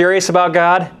then get serious about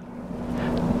God?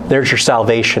 There's your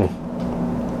salvation.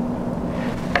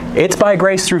 It's by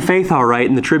grace through faith, all right,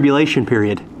 in the tribulation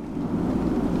period.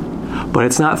 But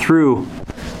it's not through,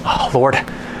 oh, Lord,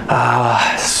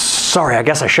 sorry, I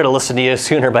guess I should have listened to you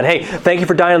sooner. But hey, thank you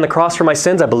for dying on the cross for my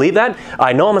sins. I believe that.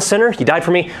 I know I'm a sinner. You died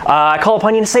for me. I call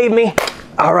upon you to save me.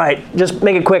 All right, just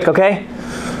make it quick, okay?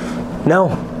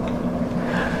 No.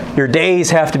 Your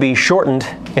days have to be shortened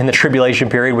in the tribulation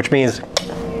period, which means,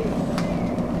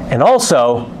 and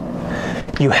also,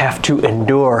 you have to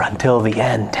endure until the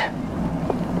end.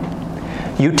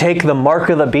 You take the mark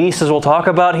of the beast, as we'll talk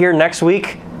about here next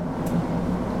week,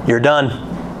 you're done.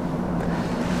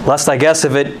 Lest, I guess,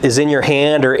 if it is in your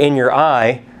hand or in your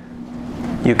eye,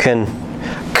 you can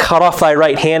cut off thy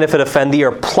right hand if it offend thee,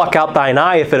 or pluck out thine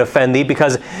eye if it offend thee,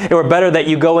 because it were better that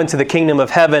you go into the kingdom of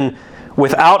heaven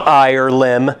without eye or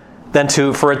limb than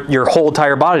for your whole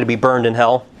entire body to be burned in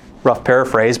hell. Rough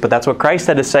paraphrase, but that's what Christ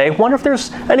had to say. Wonder if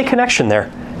there's any connection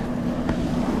there.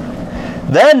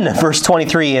 Then, verse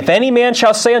 23, if any man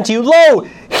shall say unto you, Lo,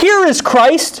 here is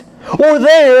Christ, or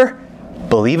there,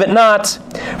 believe it not.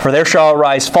 For there shall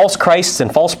arise false Christs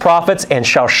and false prophets, and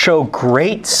shall show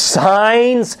great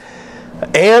signs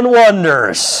and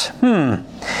wonders.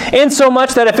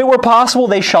 Insomuch that if it were possible,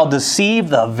 they shall deceive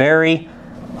the very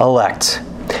elect.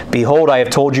 Behold, I have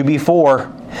told you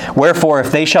before. Wherefore,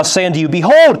 if they shall say unto you,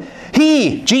 Behold,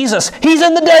 he, Jesus, he's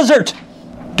in the desert,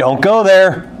 don't go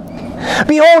there.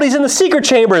 Behold, he's in the secret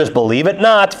chambers, believe it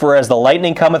not. For as the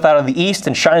lightning cometh out of the east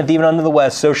and shineth even unto the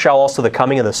west, so shall also the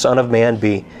coming of the Son of Man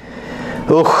be.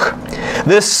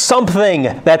 This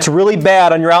something that's really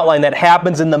bad on your outline that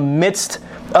happens in the midst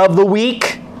of the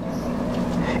week,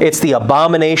 it's the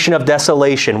abomination of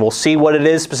desolation. We'll see what it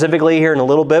is specifically here in a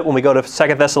little bit when we go to 2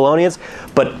 Thessalonians.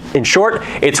 But in short,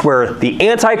 it's where the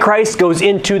Antichrist goes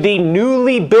into the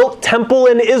newly built temple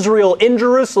in Israel, in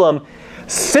Jerusalem,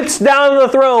 sits down on the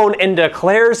throne and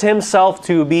declares himself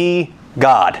to be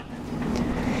God.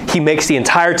 He makes the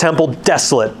entire temple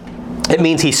desolate. It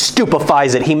means he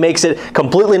stupefies it. He makes it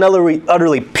completely and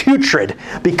utterly putrid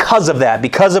because of that,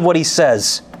 because of what he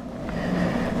says.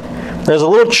 There's a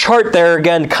little chart there,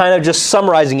 again, kind of just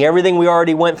summarizing everything we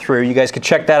already went through. You guys could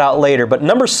check that out later. But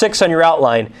number 6 on your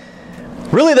outline,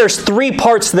 really there's 3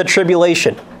 parts to the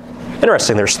tribulation.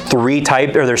 Interesting, there's 3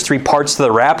 parts to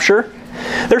the rapture.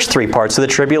 There's 3 parts of the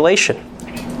tribulation.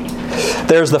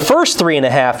 There's the first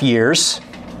 3.5 years.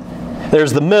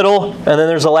 There's the middle, and then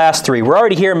there's the last 3. We're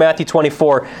already here in Matthew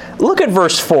 24. Look at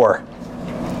verse 4.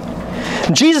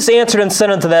 Jesus answered and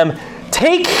said unto them,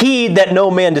 Take heed that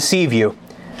no man deceive you.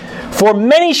 For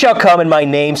many shall come in my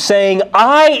name, saying,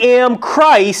 I am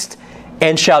Christ,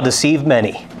 and shall deceive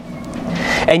many.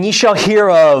 And ye shall hear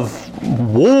of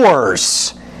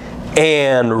wars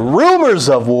and rumors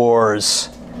of wars.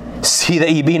 See that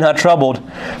ye be not troubled,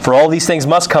 for all these things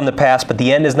must come to pass, but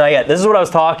the end is not yet. This is what I was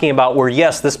talking about, where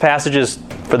yes, this passage is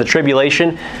for the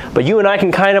tribulation, but you and I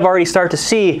can kind of already start to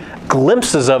see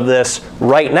glimpses of this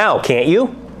right now, can't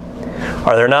you?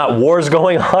 Are there not wars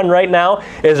going on right now?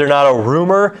 Is there not a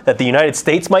rumor that the United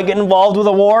States might get involved with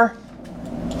a war?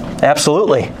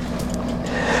 Absolutely.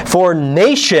 For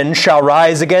nation shall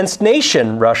rise against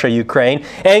nation, Russia, Ukraine,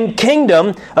 and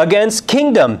kingdom against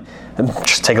kingdom.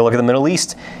 Just take a look at the Middle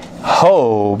East.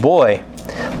 Oh boy.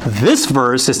 This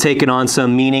verse has taken on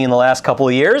some meaning in the last couple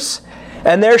of years.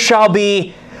 And there shall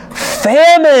be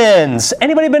famines.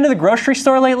 Anybody been to the grocery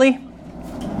store lately?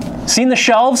 Seen the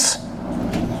shelves?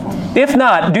 If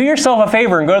not, do yourself a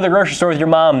favor and go to the grocery store with your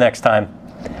mom next time.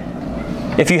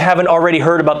 If you haven't already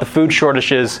heard about the food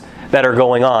shortages that are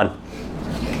going on.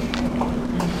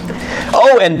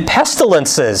 Oh, and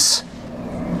pestilences.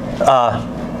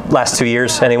 Last 2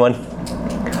 years, anyone?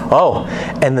 Oh,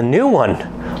 and the new one,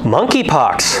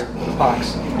 monkeypox.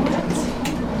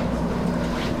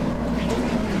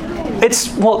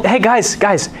 Hey guys,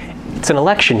 it's an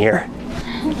election year.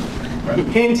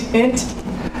 Hint, hint.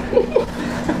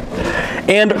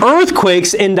 And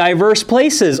earthquakes in diverse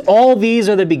places. All these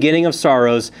are the beginning of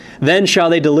sorrows. Then shall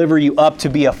they deliver you up to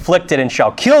be afflicted and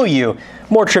shall kill you.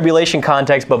 More tribulation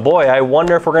context, but boy, I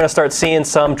wonder if we're going to start seeing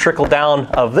some trickle down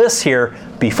of this here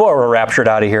before we're raptured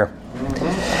out of here.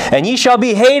 And ye shall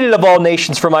be hated of all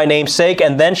nations for my name's sake,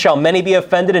 and then shall many be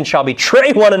offended and shall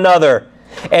betray one another,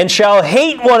 and shall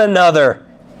hate one another.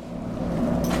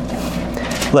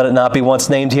 Let it not be once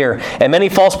named here. And many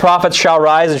false prophets shall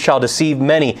rise and shall deceive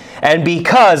many. And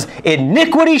because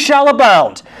iniquity shall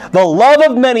abound, the love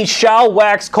of many shall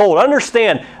wax cold.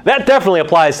 Understand, that definitely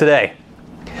applies today.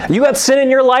 You got sin in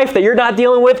your life that you're not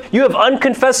dealing with. You have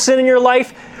unconfessed sin in your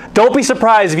life. Don't be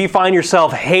surprised if you find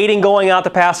yourself hating going out to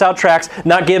pass out tracts,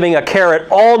 not giving a care at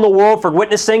all in the world for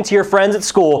witnessing to your friends at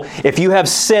school. If you have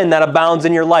sin that abounds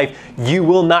in your life, you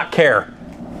will not care.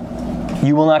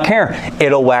 You will not care.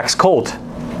 It'll wax cold.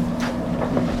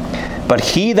 But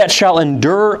he that shall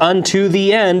endure unto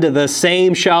the end, the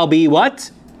same shall be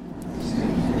what?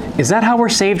 Is that how we're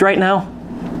saved right now?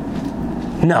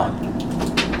 No.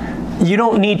 You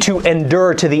don't need to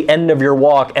endure to the end of your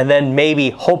walk and then maybe,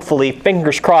 hopefully,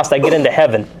 fingers crossed, I get into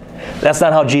heaven. That's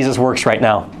not how Jesus works right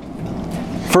now.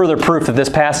 Further proof that this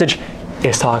passage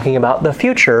is talking about the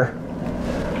future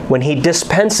when he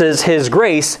dispenses his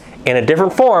grace in a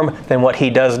different form than what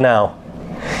he does now.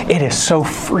 It is so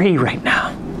free right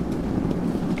now.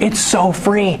 It's so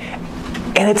free.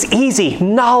 And it's easy.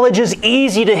 Knowledge is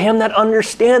easy to him that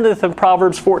understandeth in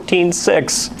Proverbs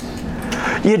 14:6.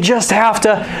 You just have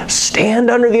to stand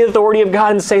under the authority of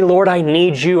God and say, Lord, I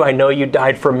need you. I know you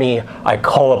died for me. I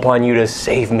call upon you to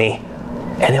save me.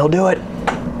 And he'll do it.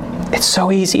 It's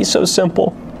so easy, so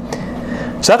simple.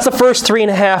 So that's the first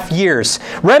 3.5 years.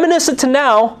 Reminiscent to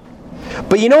now,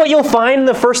 but you know what you'll find in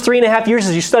the first 3.5 years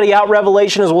as you study out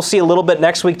Revelation, as we'll see a little bit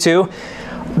next week too?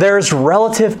 There's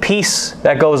relative peace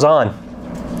that goes on.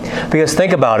 Because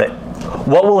think about it.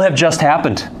 What will have just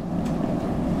happened?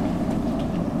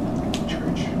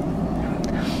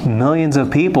 Millions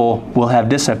of people will have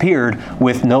disappeared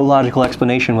with no logical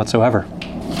explanation whatsoever.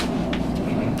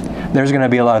 There's going to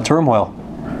be a lot of turmoil.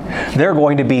 There are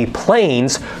going to be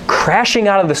planes crashing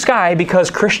out of the sky because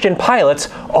Christian pilots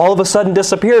all of a sudden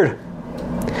disappeared.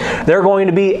 There are going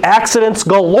to be accidents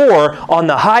galore on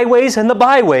the highways and the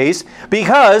byways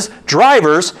because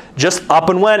drivers just up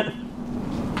and went.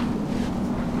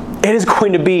 It is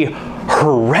going to be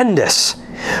horrendous.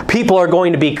 People are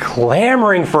going to be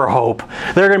clamoring for hope.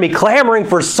 They're going to be clamoring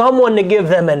for someone to give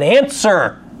them an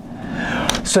answer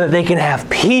so that they can have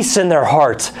peace in their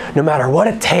hearts, no matter what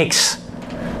it takes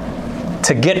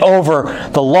to get over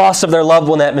the loss of their loved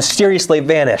one that mysteriously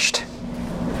vanished.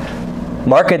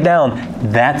 Mark it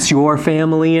down. That's your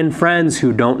family and friends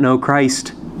who don't know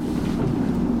Christ.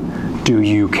 Do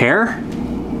you care?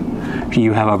 Do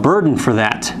you have a burden for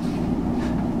that?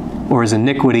 Or is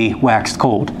iniquity waxed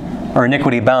cold? Or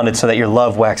iniquity bounded so that your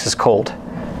love waxes cold?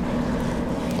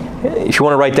 If you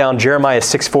want to write down Jeremiah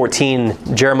 6:14,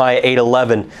 Jeremiah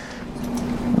 8:11,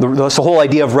 that's the whole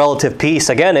idea of relative peace.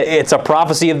 Again, it's a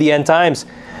prophecy of the end times.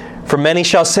 For many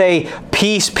shall say,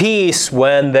 peace, peace,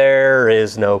 when there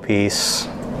is no peace.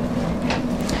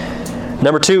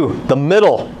 Number 2, the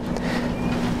middle.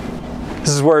 This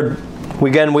is where,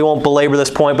 again, we won't belabor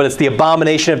this point, but it's the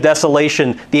abomination of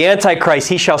desolation. The Antichrist,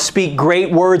 he shall speak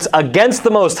great words against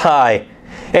the Most High,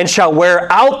 and shall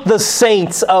wear out the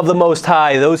saints of the Most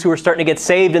High. Those who are starting to get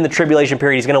saved in the tribulation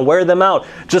period, he's going to wear them out,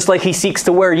 just like he seeks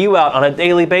to wear you out on a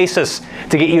daily basis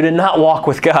to get you to not walk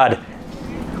with God.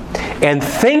 And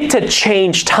think to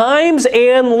change times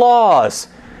and laws.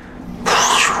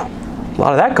 A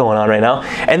lot of that going on right now.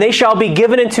 And they shall be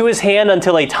given into his hand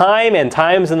until a time and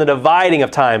times and the dividing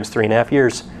of times, 3.5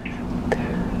 years.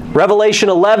 Revelation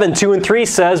 11:2-3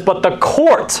 says, but the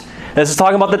court, this is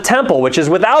talking about the temple, which is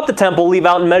without the temple, leave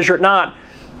out and measure it not.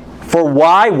 For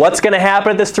why? What's going to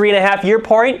happen at this 3.5 year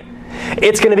point?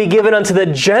 It's going to be given unto the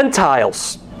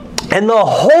Gentiles. And the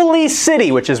holy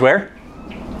city, which is where?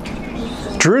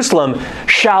 Jerusalem,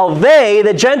 shall they,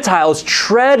 the Gentiles,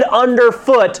 tread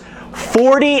underfoot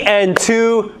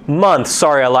 42 months.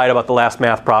 Sorry, I lied about the last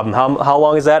math problem. How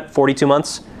long is that? 42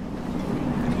 months?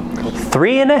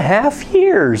 3.5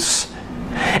 years.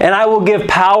 And I will give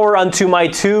power unto my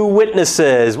 2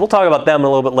 witnesses. We'll talk about them a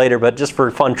little bit later, but just for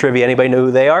fun trivia, anybody know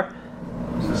who they are?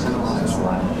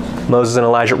 Moses and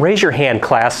Elijah. Raise your hand,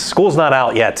 class. School's not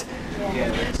out yet.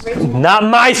 Not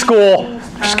my school.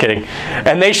 Just kidding.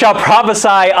 And they shall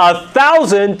prophesy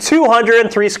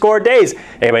 1,260 days.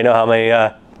 Anybody know how many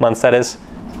months that is?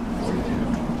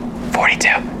 42.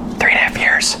 3.5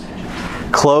 years.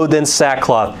 Clothed in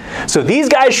sackcloth. So these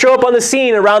guys show up on the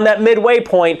scene around that midway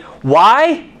point.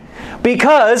 Why?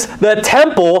 Because the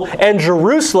temple and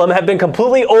Jerusalem have been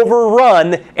completely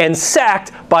overrun and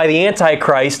sacked by the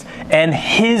Antichrist and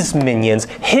his minions,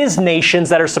 his nations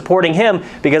that are supporting him.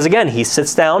 Because again, he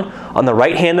sits down on the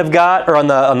right hand of God, or on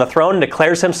the throne, and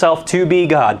declares himself to be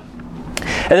God.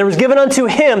 And there was given unto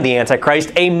him, the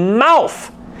Antichrist, a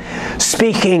mouth,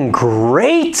 speaking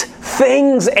great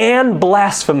things and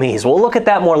blasphemies. We'll look at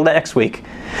that more next week.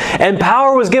 And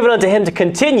power was given unto him to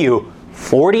continue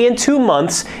 42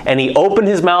 months, and he opened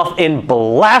his mouth in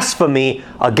blasphemy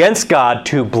against God,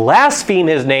 to blaspheme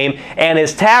his name and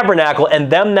his tabernacle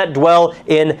and them that dwell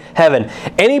in heaven.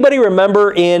 Anybody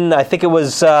remember in, I think it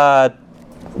was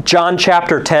John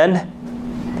chapter 10,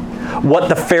 what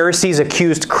the Pharisees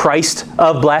accused Christ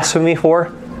of blasphemy for?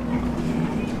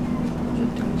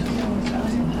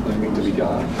 Claiming to be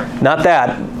God. Not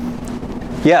that.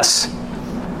 Yes.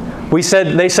 They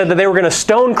said that they were going to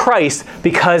stone Christ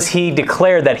because he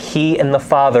declared that he and the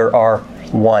Father are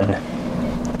one.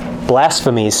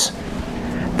 Blasphemies.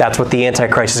 That's what the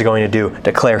Antichrist is going to do.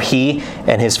 Declare he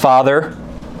and his Father,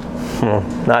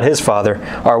 not his Father,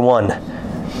 are one.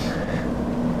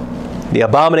 The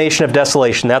abomination of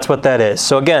desolation, that's what that is.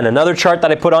 So again, another chart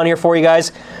that I put on here for you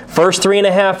guys. First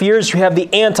 3.5 years, you have the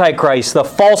Antichrist, the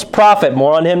false prophet,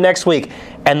 more on him next week,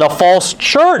 and the false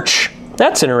church.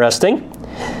 That's interesting.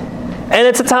 And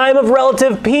it's a time of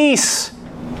relative peace.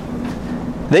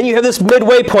 Then you have this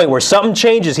midway point where something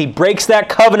changes. He breaks that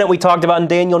covenant we talked about in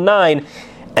Daniel 9,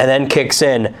 and then kicks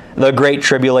in the Great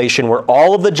Tribulation, where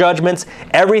all of the judgments,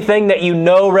 everything that you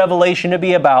know Revelation to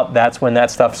be about, that's when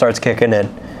that stuff starts kicking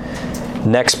in.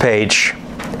 Next page.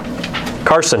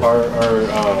 Carson.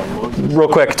 Real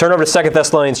quick, turn over to 2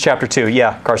 Thessalonians chapter 2.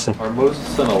 Yeah, Carson. Are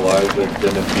Moses and Elijah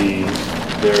going to be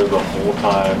there the whole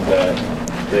time that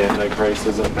the Antichrist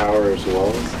is in power as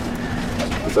well?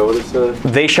 Is that what it says?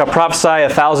 They shall prophesy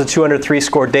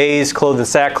 1,203 days, clothed in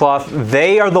sackcloth.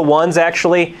 They are the ones,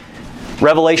 actually,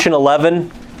 Revelation 11,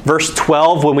 verse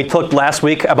 12, when we talked last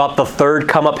week about the third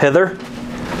come up hither.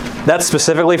 That's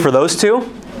specifically for those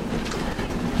two.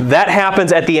 That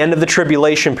happens at the end of the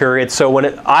tribulation period. So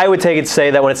I would take it to say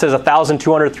that when it says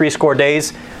 1,203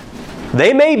 days,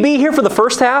 they may be here for the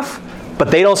first half,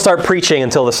 but they don't start preaching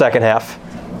until the second half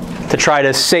to try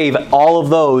to save all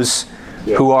of those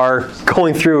who are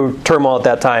going through turmoil at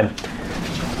that time.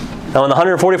 Now, when the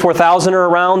 144,000 are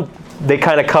around, they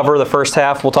kind of cover the first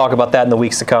half. We'll talk about that in the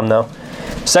weeks to come, though.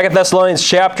 2 Thessalonians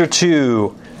chapter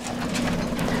 2.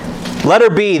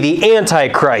 Letter B, the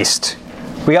Antichrist.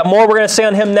 We got more we're going to say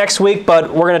on him next week,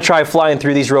 but we're going to try flying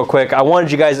through these real quick. I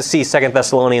wanted you guys to see 2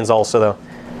 Thessalonians also, though.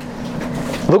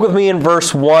 Look with me in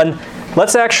verse 1.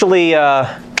 Let's actually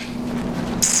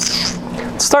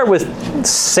start with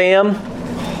Sam,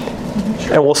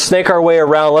 and we'll snake our way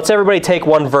around. Let's everybody take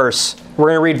one verse. We're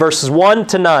going to read verses 1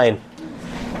 to 9.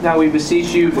 Now we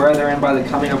beseech you, brethren, by the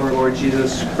coming of our Lord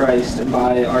Jesus Christ, and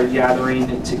by our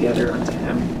gathering together unto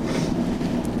him,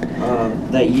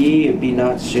 that ye be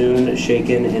not soon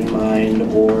shaken in mind,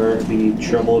 or be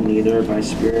troubled neither by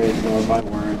spirit, nor by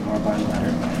word, nor by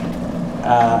letter,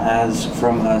 as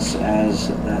from us as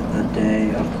that the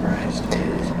day of Christ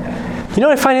is at. You know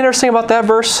what I find interesting about that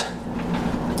verse?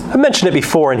 I mentioned it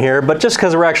before in here, but just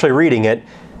because we're actually reading it,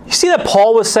 you see that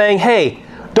Paul was saying, hey,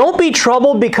 don't be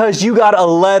troubled because you got a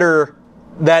letter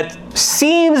that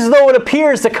seems though it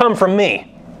appears to come from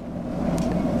me.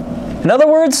 In other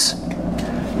words,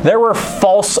 there were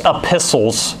false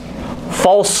epistles,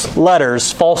 false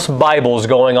letters, false Bibles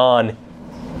going on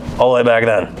all the way back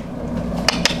then.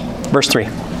 Verse 3.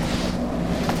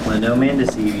 Let no man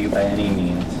deceive you by any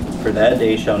means, for that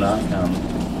day shall not come,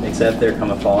 except there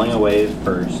come a falling away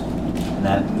first, and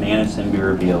that man of sin be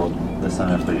revealed, the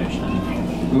son of perdition,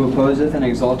 who opposeth and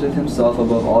exalteth himself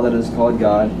above all that is called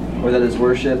God, or that is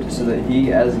worshipped, so that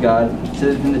he, as God,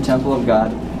 sitteth in the temple of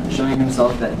God, showing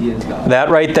himself that he is God. That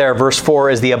right there, verse 4,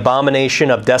 is the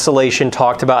abomination of desolation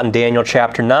talked about in Daniel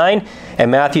chapter 9 and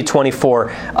Matthew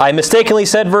 24. I mistakenly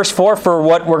said verse 4 for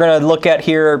what we're going to look at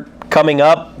here coming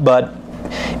up, but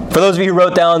for those of you who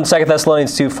wrote down 2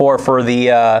 Thessalonians 2:4 for the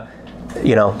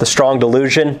the strong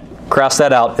delusion, cross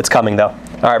that out. It's coming though.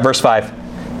 All right, verse 5.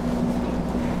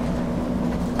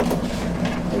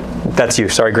 That's you.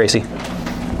 Sorry, Gracie.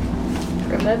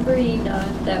 Remember ye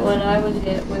not that when I was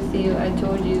yet with you, I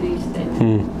told you these things.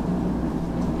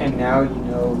 And now you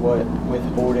know what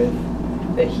withholdeth,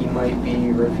 that he might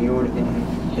be revealed in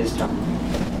his time.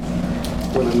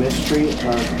 When the mystery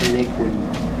of iniquity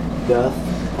doth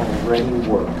already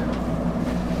work,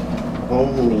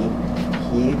 only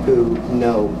he who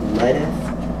no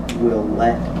letteth will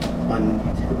let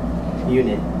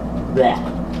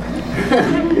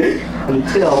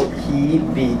until he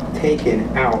be taken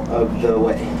out of the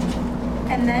way.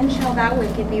 And then shall that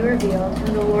wicked be revealed,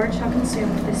 whom the Lord shall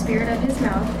consume with the spirit of his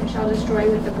mouth, and shall destroy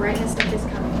with the brightness of his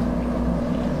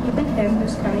coming. Even him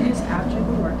whose coming is after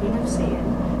the working of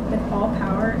Satan, with all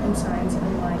power and signs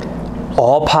and lying wonders.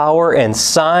 All power and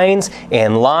signs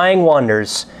and lying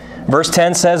wonders. Verse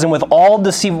 10 says, and with all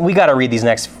we got to read these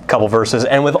next couple verses,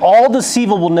 and with all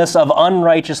deceivableness of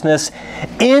unrighteousness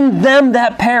in them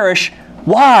that perish.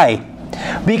 Why?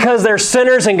 Because they're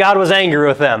sinners and God was angry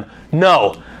with them.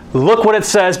 No. Look what it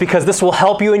says, because this will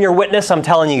help you in your witness, I'm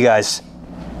telling you guys.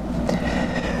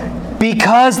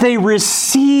 Because they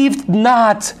received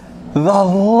not the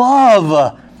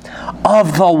love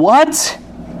of the what?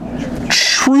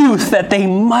 Truth, that they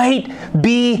might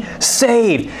be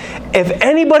saved. If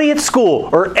anybody at school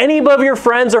or any of your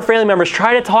friends or family members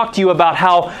try to talk to you about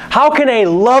how can a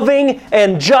loving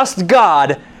and just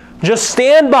God just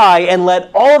stand by and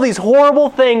let all of these horrible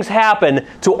things happen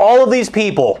to all of these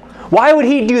people, why would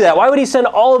He do that? Why would He send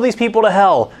all of these people to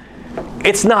hell?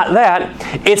 It's not that.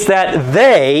 It's that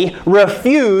they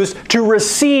refuse to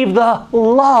receive the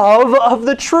love of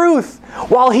the truth,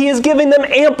 while He is giving them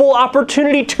ample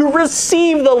opportunity to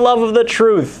receive the love of the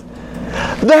truth.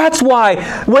 That's why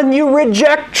when you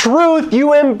reject truth,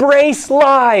 you embrace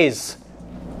lies.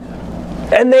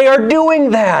 And they are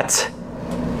doing that.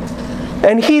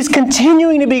 And He's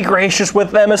continuing to be gracious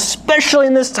with them, especially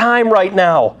in this time right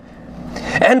now.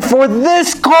 And for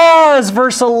this cause,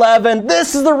 verse 11,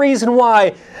 this is the reason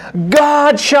why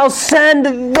God shall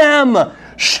send them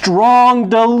strong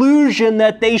delusion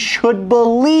that they should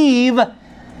believe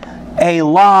a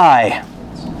lie.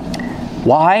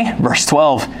 Why? Verse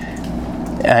 12.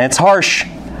 And it's harsh,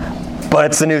 but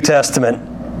it's the New Testament.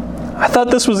 I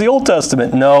thought this was the Old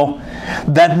Testament. No.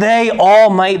 That they all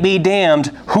might be damned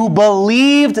who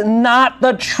believed not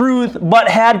the truth, but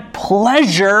had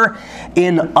pleasure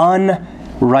in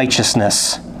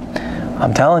unrighteousness.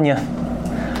 I'm telling you,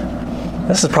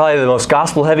 this is probably the most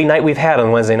gospel-heavy night we've had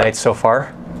on Wednesday nights so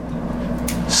far.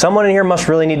 Someone in here must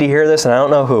really need to hear this, and I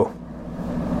don't know who.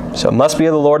 So it must be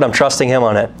of the Lord, and I'm trusting Him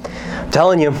on it. I'm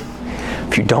telling you,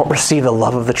 if you don't receive the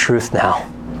love of the truth now,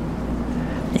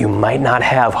 you might not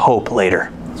have hope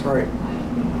later. That's right.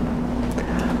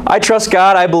 I trust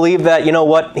God. I believe that, you know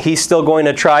what, He's still going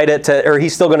to try or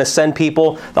He's still going to send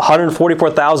people. The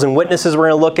 144,000 witnesses we're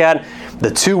going to look at,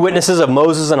 the 2 witnesses of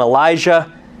Moses and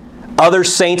Elijah, other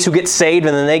saints who get saved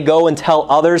and then they go and tell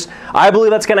others. I believe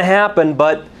that's going to happen,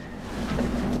 but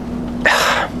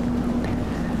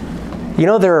you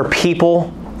know, there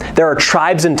are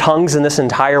tribes and tongues in this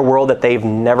entire world that they've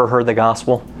never heard the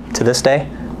gospel to this day.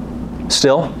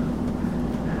 Still.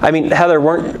 I mean, Heather,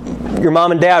 your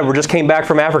mom and dad just came back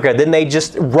from Africa. Didn't they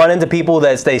just run into people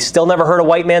that they still never heard a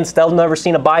white man, still never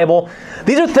seen a Bible?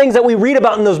 These are things that we read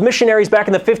about in those missionaries back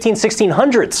in the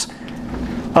 1600s.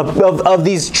 Of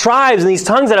these tribes and these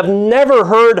tongues that have never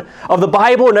heard of the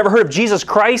Bible, or never heard of Jesus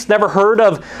Christ, never heard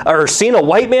of or seen a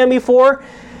white man before.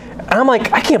 And I'm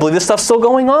like, I can't believe this stuff's still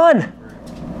going on.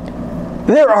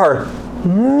 There are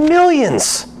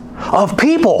millions of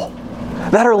people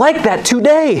that are like that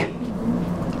today.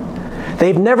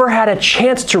 They've never had a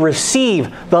chance to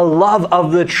receive the love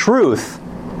of the truth.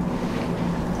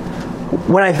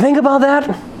 When I think about that,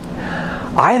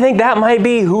 I think that might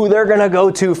be who they're going to go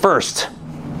to first.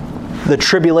 The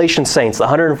tribulation saints, the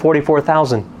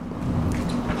 144,000.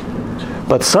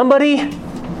 But somebody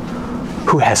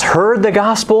who has heard the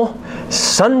gospel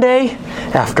Sunday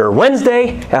after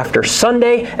Wednesday after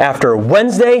Sunday after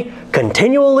Wednesday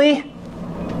continually,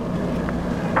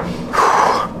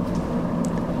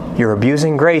 you're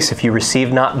abusing grace if you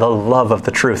receive not the love of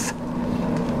the truth.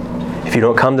 If you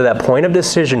don't come to that point of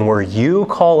decision where you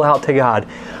call out to God,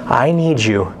 I need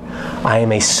you. I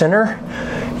am a sinner.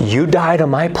 You died on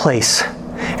my place,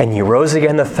 and you rose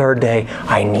again the 3rd day.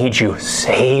 I need you.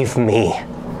 Save me.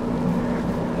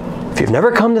 If you've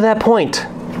never come to that point,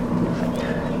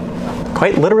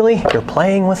 quite literally, you're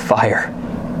playing with fire.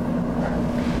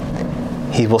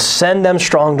 He will send them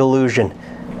strong delusion.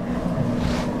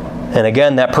 And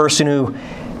again, that person who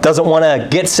doesn't want to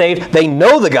get saved, they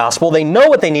know the gospel, they know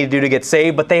what they need to do to get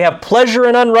saved, but they have pleasure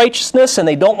in unrighteousness and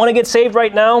they don't want to get saved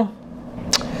right now.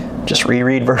 Just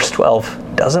reread verse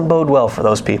 12. Doesn't bode well for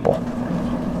those people.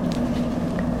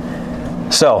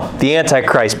 So, the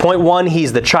Antichrist. Point 1,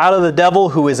 he's the child of the devil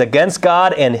who is against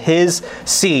God and His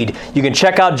seed. You can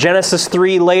check out Genesis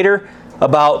 3 later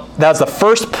that's the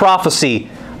first prophecy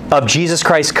of Jesus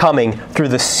Christ coming through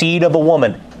the seed of a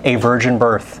woman, a virgin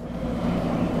birth.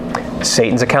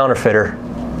 Satan's a counterfeiter.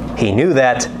 He knew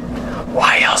that.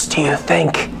 Why else do you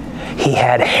think he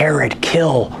had Herod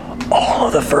kill all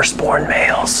of the firstborn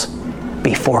males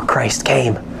before Christ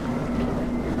came?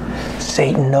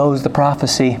 Satan knows the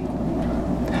prophecy.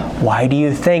 Why do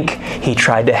you think he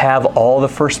tried to have all the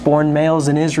firstborn males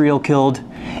in Israel killed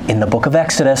in the book of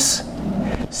Exodus?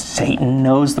 Satan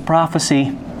knows the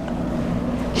prophecy.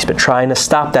 He's been trying to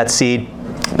stop that seed,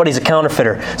 but he's a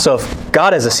counterfeiter. So if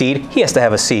God has a seed, he has to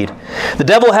have a seed. The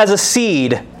devil has a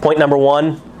seed, point number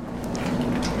 1,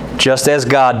 just as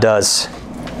God does.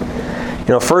 You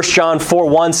know, 1 John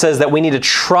 4:1 says that we need to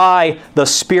try the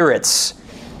spirits,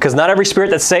 because not every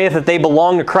spirit that saith that they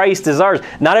belong to Christ is ours.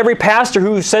 Not every pastor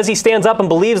who says he stands up and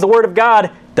believes the Word of God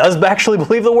does actually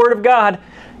believe the Word of God.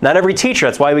 Not every teacher.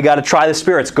 That's why we got to try the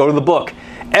spirits. Go to the book.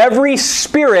 Every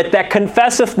spirit that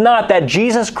confesseth not that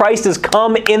Jesus Christ is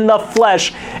come in the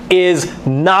flesh is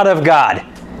not of God.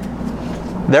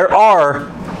 There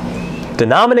are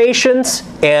denominations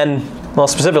and, well,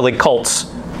 specifically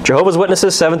cults, Jehovah's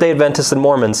Witnesses, Seventh-day Adventists, and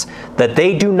Mormons, that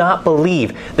they do not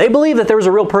believe. They believe that there was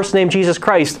a real person named Jesus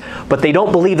Christ, but they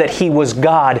don't believe that he was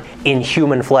God in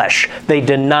human flesh. They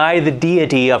deny the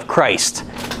deity of Christ.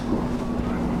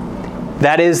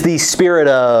 That is the spirit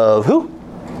of who?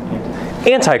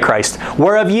 Antichrist.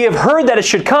 Whereof ye have heard that it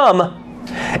should come,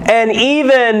 and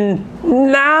even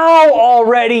now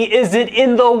already is it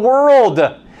in the world.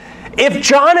 If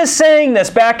John is saying this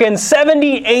back in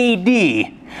 70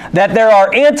 AD, that there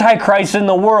are antichrists in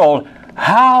the world,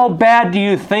 how bad do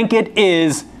you think it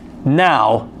is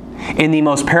now in the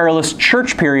most perilous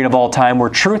church period of all time, where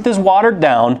truth is watered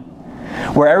down,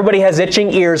 where everybody has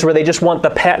itching ears, where they just want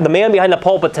the man behind the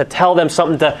pulpit to tell them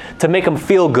something to make them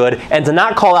feel good, and to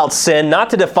not call out sin, not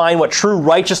to define what true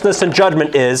righteousness and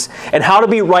judgment is, and how to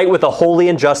be right with a holy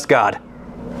and just God.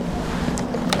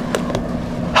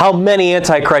 How many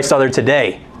antichrists are there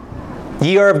today?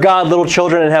 Ye are of God, little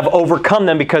children, and have overcome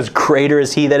them, because greater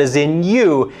is he that is in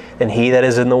you than he that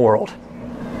is in the world.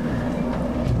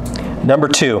 Number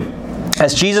 2,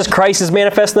 as Jesus Christ is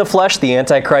manifest in the flesh, the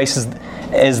Antichrist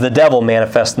is the devil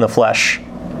manifest in the flesh.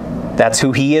 That's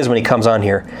who he is when he comes on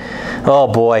here. Oh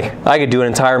boy, I could do an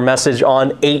entire message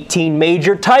on 18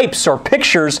 major types or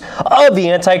pictures of the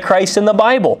Antichrist in the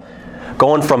Bible,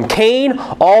 going from Cain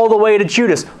all the way to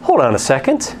Judas. Hold on a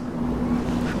second.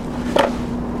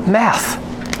 Math.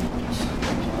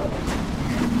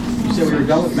 You said we were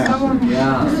done with math.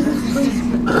 Yeah.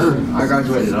 I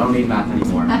graduated. I don't need math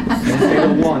anymore.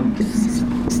 Table 1.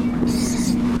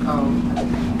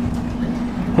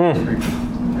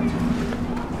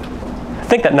 I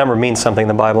think that number means something in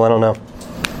the Bible. I don't know.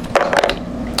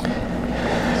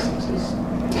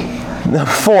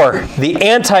 Number 4, the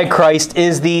Antichrist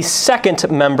is the second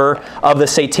member of the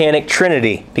Satanic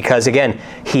Trinity, because again,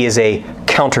 he is a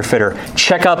counterfeiter.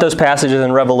 Check out those passages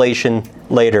in Revelation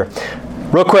later.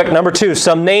 Real quick, number 2,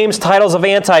 some names, titles of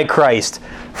Antichrist.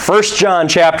 1 John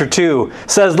chapter 2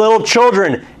 says, little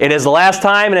children, it is the last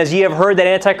time, and as ye have heard that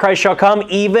Antichrist shall come,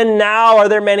 even now are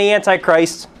there many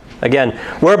Antichrists. Again,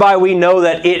 whereby we know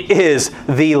that it is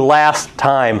the last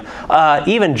time.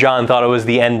 Even John thought it was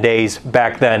the end days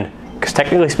back then. Because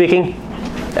technically speaking,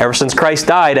 ever since Christ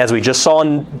died, as we just saw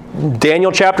in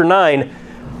Daniel chapter 9,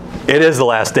 it is the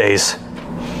last days.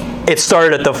 It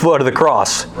started at the foot of the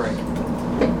cross. Right.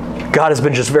 God has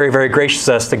been just very, very gracious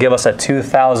to us to give us a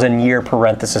 2,000-year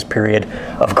parenthesis period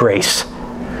of grace.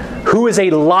 Who is a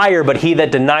liar but he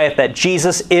that denieth that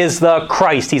Jesus is the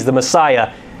Christ? He's the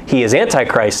Messiah. He is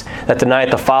Antichrist, that denieth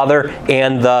the Father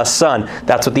and the Son.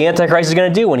 That's what the Antichrist is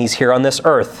going to do when he's here on this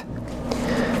earth.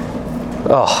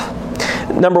 Oh.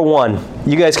 Number 1,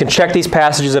 you guys can check these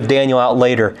passages of Daniel out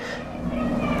later.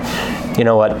 You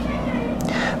know what?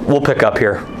 We'll pick up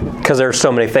here, because there's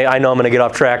so many things. I know I'm going to get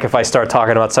off track if I start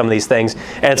talking about some of these things,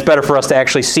 and it's better for us to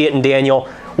actually see it in Daniel.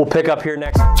 We'll pick up here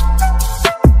next.